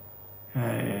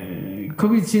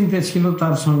খুবই চিন্তা ছিল,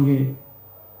 তার সঙ্গে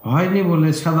হয়নি বলে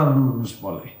সাধারণ মানুষ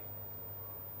বলে।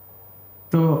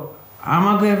 তো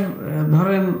আমাদের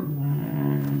ধরেন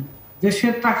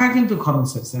দেশের টাকা কিন্তু খরচ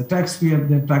হয়েছে, ট্যাক্স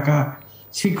পেয়ারদের টাকা,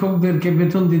 শিক্ষকদেরকে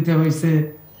বেতন দিতে হয়েছে।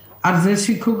 আর যে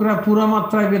শিক্ষকরা পুরো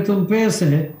মাত্রায় বেতন পেয়েছে,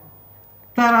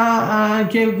 তারা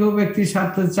কেউ কেউ ব্যক্তি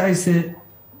স্বার্থে চাইছে,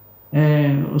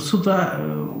 সুতা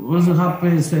অজুহাত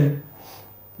পেয়েছে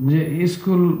যে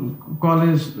স্কুল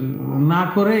কলেজ না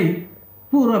করেই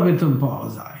পুরো বেতন পাওয়া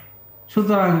যায়।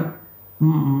 সুতরাং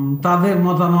তাদের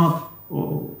মতামত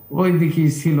ওই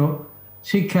দিকেই ছিল,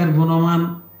 শিক্ষার গুণমান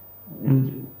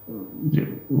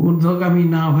ঊর্ধ্বগামী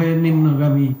না হয়ে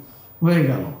নিম্নগামী হয়ে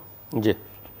গেল।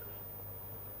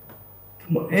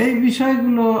 এই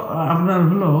বিষয়গুলো আপনার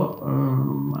হলো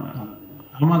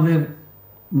আমাদের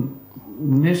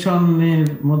নেশনের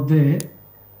মধ্যে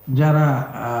যারা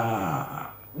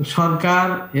সরকার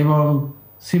এবং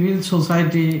সিভিল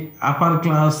সোসাইটি, আপার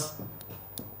ক্লাস,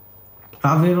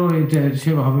 তাদেরও এটা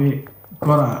সেভাবে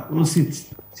করা উচিত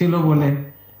ছিল বলে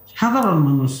সাধারণ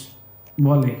মানুষ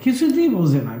বলে। কিছুতেই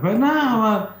বোঝে না, কয় না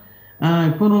আমার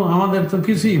আমাদের তো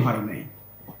কিছুই হয় নাই।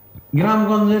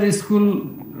 গ্রামগঞ্জের স্কুল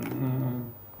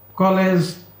কলেজ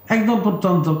একদম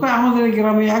প্রত্যন্ত, আমাদের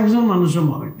গ্রামে একজন মানুষও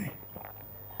মরে নাই।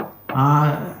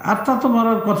 আর তা তো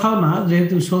মরার কথাও না,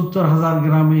 যেহেতু 70,000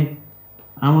 গ্রামে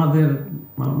আমাদের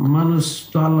মানুষ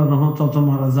তো আল্লাহর রহমত তত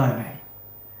মারা যায় নাই।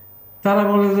 তারা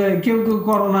বলে যে কেউ কেউ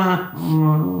করোনা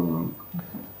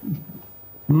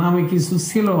নামে কিছু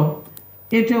ছিল,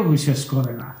 এটাও বিশ্বাস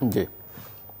করে না।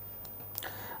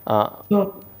 তো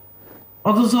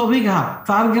অথচ অভিঘাত,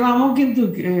 তার গ্রামও কিন্তু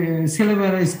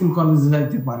ছেলেমেয়েরা স্কুল কলেজে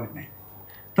যাইতে পারে নাই,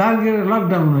 তার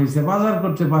লকডাউন হয়েছে, বাজার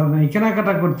করতে পারে নাই,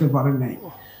 কেনাকাটা করতে পারে নাই।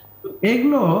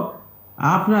 এগুলো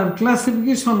আপনার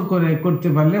ক্লাসিফিকেশন করে করতে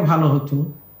পারলে ভালো হতো,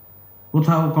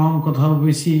 কোথাও কম কোথাও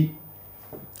বেশি,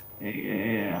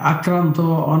 আক্রান্ত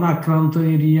অনাক্রান্ত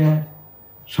এরিয়া,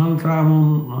 সংক্রমণ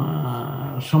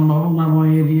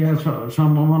সম্ভাবনাময় এরিয়া,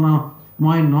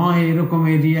 সম্ভাবনাময় নয় এরকম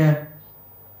এরিয়া,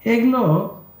 এগুলো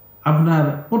আপনার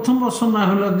প্রথম বছর না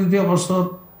হলেও দ্বিতীয়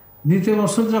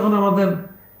বছর যখন আমাদের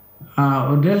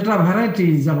ডেল্টা ভ্যারাইটি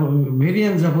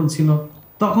ভেরিয়েন্ট যখন ছিল,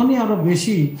 তখনই আরো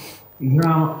বেশি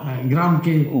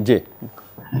গ্রামকে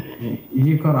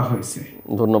ইয়ে করা হয়েছে।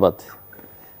 ধন্যবাদ।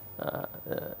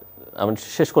 আমি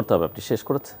শেষ করতে হবে, আপনি শেষ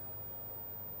করেছেন।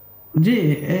 জি,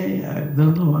 এই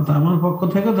ধন্যবাদ আমার পক্ষ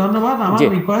থেকে, ধন্যবাদ। আমার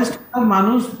রিকোয়েস্ট,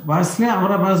 মানুষ বাঁচলে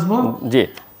আমরা বাঁচবো। জি,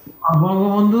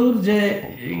 বঙ্গবন্ধুর যে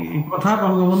কথা,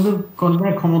 বঙ্গবন্ধুর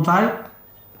কন্যা ক্ষমতায়,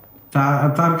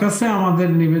 তার কাছে আমাদের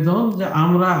নিবেদন যে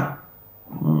আমরা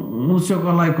উচ্চ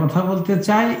গলায় কথা বলতে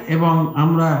চাই এবং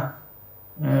আমরা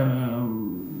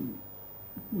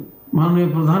মাননীয়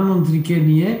প্রধানমন্ত্রীকে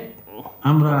নিয়ে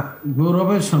আমরা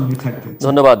গৌরবের সঙ্গে থাকতে চাই।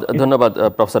 ধন্যবাদ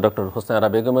প্রফেসর ডক্টর হোসনে-আরা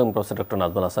বেগম এবং প্রফেসর ডক্টর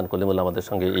নাজমুল আহসান কলিমুল্লাহ আমাদের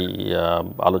সঙ্গে এই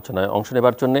আলোচনায় অংশ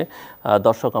নেবার জন্য।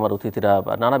 দর্শক, আমার অতিথিরা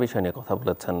নানা বিষয় নিয়ে কথা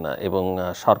বলেছেন এবং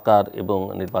সরকার এবং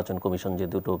নির্বাচন কমিশন যে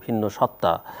দুটো ভিন্ন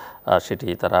সত্তা, সেটি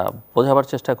তারা বোঝাবার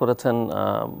চেষ্টা করেছেন,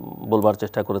 বলবার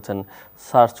চেষ্টা করেছেন।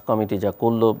 সার্চ কমিটি যা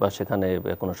করলো, বা সেখানে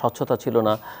কোনো স্বচ্ছতা ছিল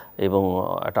না এবং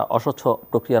একটা অস্বচ্ছ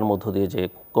প্রক্রিয়ার মধ্য দিয়ে যে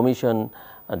কমিশন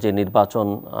যে নির্বাচন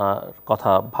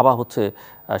কথা ভাবা হচ্ছে,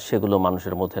 সেগুলো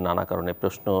মানুষের মধ্যে নানা কারণে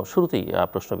শুরুতেই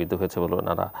প্রশ্নবিদ্ধ হয়েছে বলে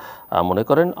ওনারা মনে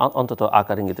করেন। অন্তত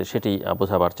আকার ইঙ্গিতে সেটি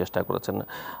বোঝাবার চেষ্টা করেছেন।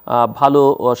 ভালো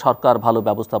সরকার, ভালো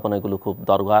ব্যবস্থাপনা, এগুলো খুব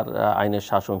দরকার। আইনের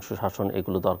শাসন, সুশাসন,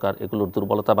 এগুলো দরকার। এগুলোর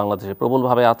দুর্বলতা বাংলাদেশে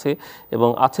প্রবলভাবে আছে এবং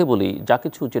আছে বলেই যা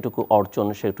কিছু যেটুকু অর্জন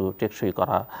সেটু টেকসই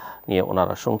করা নিয়ে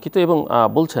ওনারা শঙ্কিত এবং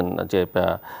বলছেন যে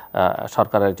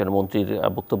সরকারের একজন মন্ত্রীর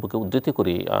বক্তব্যকে উদ্ধৃতি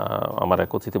করি আমার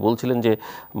এক অতিথি বলছিলেন যে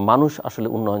মানুষ আসলে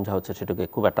উন্নয়ন যা হচ্ছে সেটাকে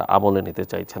খুব একটা আমলে নিতে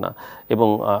চাইছে না এবং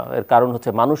এর কারণ হচ্ছে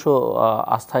মানুষও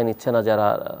আস্থায় নিচ্ছে না, যারা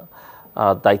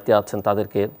দায়িত্বে আছেন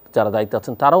তাদেরকে, যারা দায়িত্বে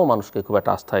আছেন তারাও মানুষকে খুব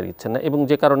একটা আস্থায় নিচ্ছেন না এবং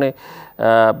যে কারণে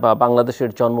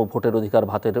বাংলাদেশের জন্ম, ভোটের অধিকার,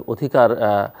 ভাতের অধিকার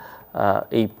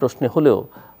এই প্রশ্নে হলেও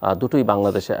দুটোই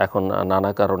বাংলাদেশে এখন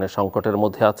নানা কারণে সংকটের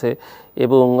মধ্যে আছে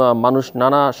এবং মানুষ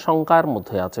নানা শঙ্কার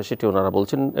মধ্যে আছে, সেটি ওনারা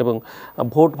বলছেন এবং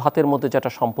ভোট ভাতের মধ্যে যেটা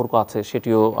সম্পর্ক আছে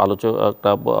সেটিও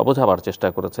আলোচনা বোঝাবার চেষ্টা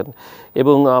করেছেন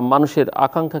এবং মানুষের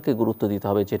আকাঙ্ক্ষাকে গুরুত্ব দিতে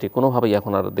হবে, যেটি কোনোভাবেই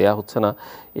এখন আর দেয়া হচ্ছে না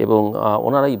এবং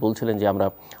ওনারাই বলছিলেন যে আমরা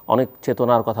অনেক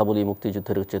চেতনার কথা বলি,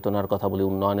 মুক্তিযুদ্ধের চেতনার কথা বলি,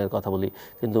 উন্নয়নের কথা বলি,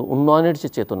 কিন্তু উন্নয়নের যে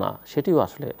চেতনা সেটিও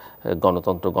আসলে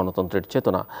গণতন্ত্রের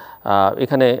চেতনা।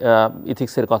 এখানে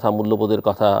ইথিক্সের কথা, মূল্যবোধের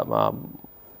কথা,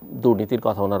 দুর্নীতির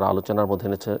কথা ওনারা আলোচনার মধ্যে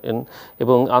এনেছেন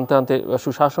এবং আনতে আনতে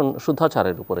সুশাসন,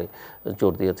 শুদ্ধাচারের উপরে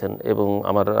জোর দিয়েছেন এবং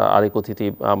আমার আরেক অতিথি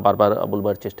বারবার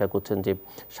বলবার চেষ্টা করছেন যে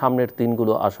সামনের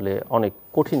দিনগুলো আসলে অনেক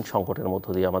কঠিন সংকটের মধ্য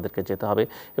দিয়ে আমাদেরকে যেতে হবে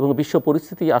এবং বিশ্ব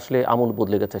পরিস্থিতি আসলে আমূল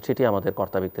বদলে গেছে, সেটি আমাদের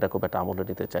কর্তা ব্যক্তিরা খুব একটা আমলে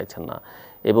নিতে চাইছেন না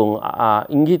এবং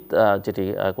ইঙ্গিত যেটি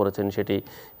করেছেন সেটি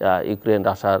ইউক্রেন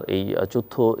রাশিয়ার এই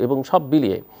যুদ্ধ এবং সব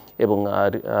মিলিয়ে এবং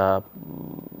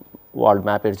ওয়ার্ল্ড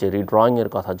ম্যাপের যে রিড্রয়িংয়ের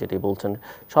কথা যেটি বলছেন,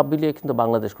 সব মিলিয়ে কিন্তু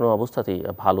বাংলাদেশ কোনো অবস্থাতেই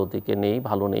ভালো দিকে নেই,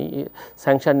 ভালো নেই।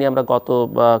 স্যাংশন নিয়ে আমরা গত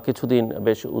কিছুদিন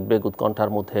বেশ উদ্বেগ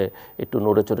উৎকণ্ঠার মধ্যে একটু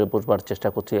নড়ে চড়ে বসবার চেষ্টা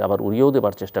করছি, আবার উড়িয়েও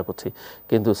দেবার চেষ্টা করছি,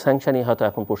 কিন্তু স্যাংশনই হয়তো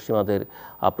এখন পশ্চিমাদের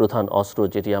প্রধান অস্ত্র,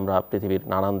 যেটি আমরা পৃথিবীর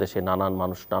নানান দেশে, নানান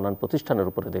মানুষ, নানান প্রতিষ্ঠানের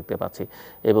উপরে দেখতে পাচ্ছি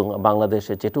এবং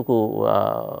বাংলাদেশে যেটুকু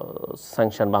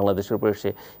স্যাংশন বাংলাদেশের উপরে এসে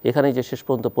এখানেই যে শেষ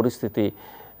পর্যন্ত পরিস্থিতি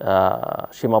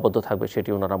সীমাবদ্ধ থাকবে সেটি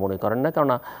ওনারা মনে করেন না,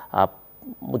 কেননা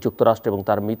যুক্তরাষ্ট্র এবং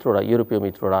তার মিত্ররা, ইউরোপীয়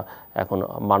মিত্ররা এখন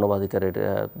মানবাধিকারের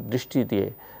দৃষ্টি দিয়ে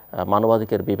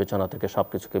মানবাধিকার বিবেচনা থেকে সব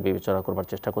কিছুকে বিবেচনা করবার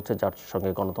চেষ্টা করছে, যার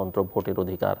সঙ্গে গণতন্ত্র, ভোটের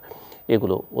অধিকার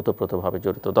এগুলো ওতপ্রোতভাবে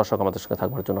জড়িত। দর্শক, আমাদের সঙ্গে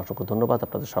থাকবার জন্য অসংখ্য ধন্যবাদ।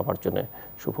 আপনাদের সবার জন্য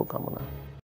শুভকামনা।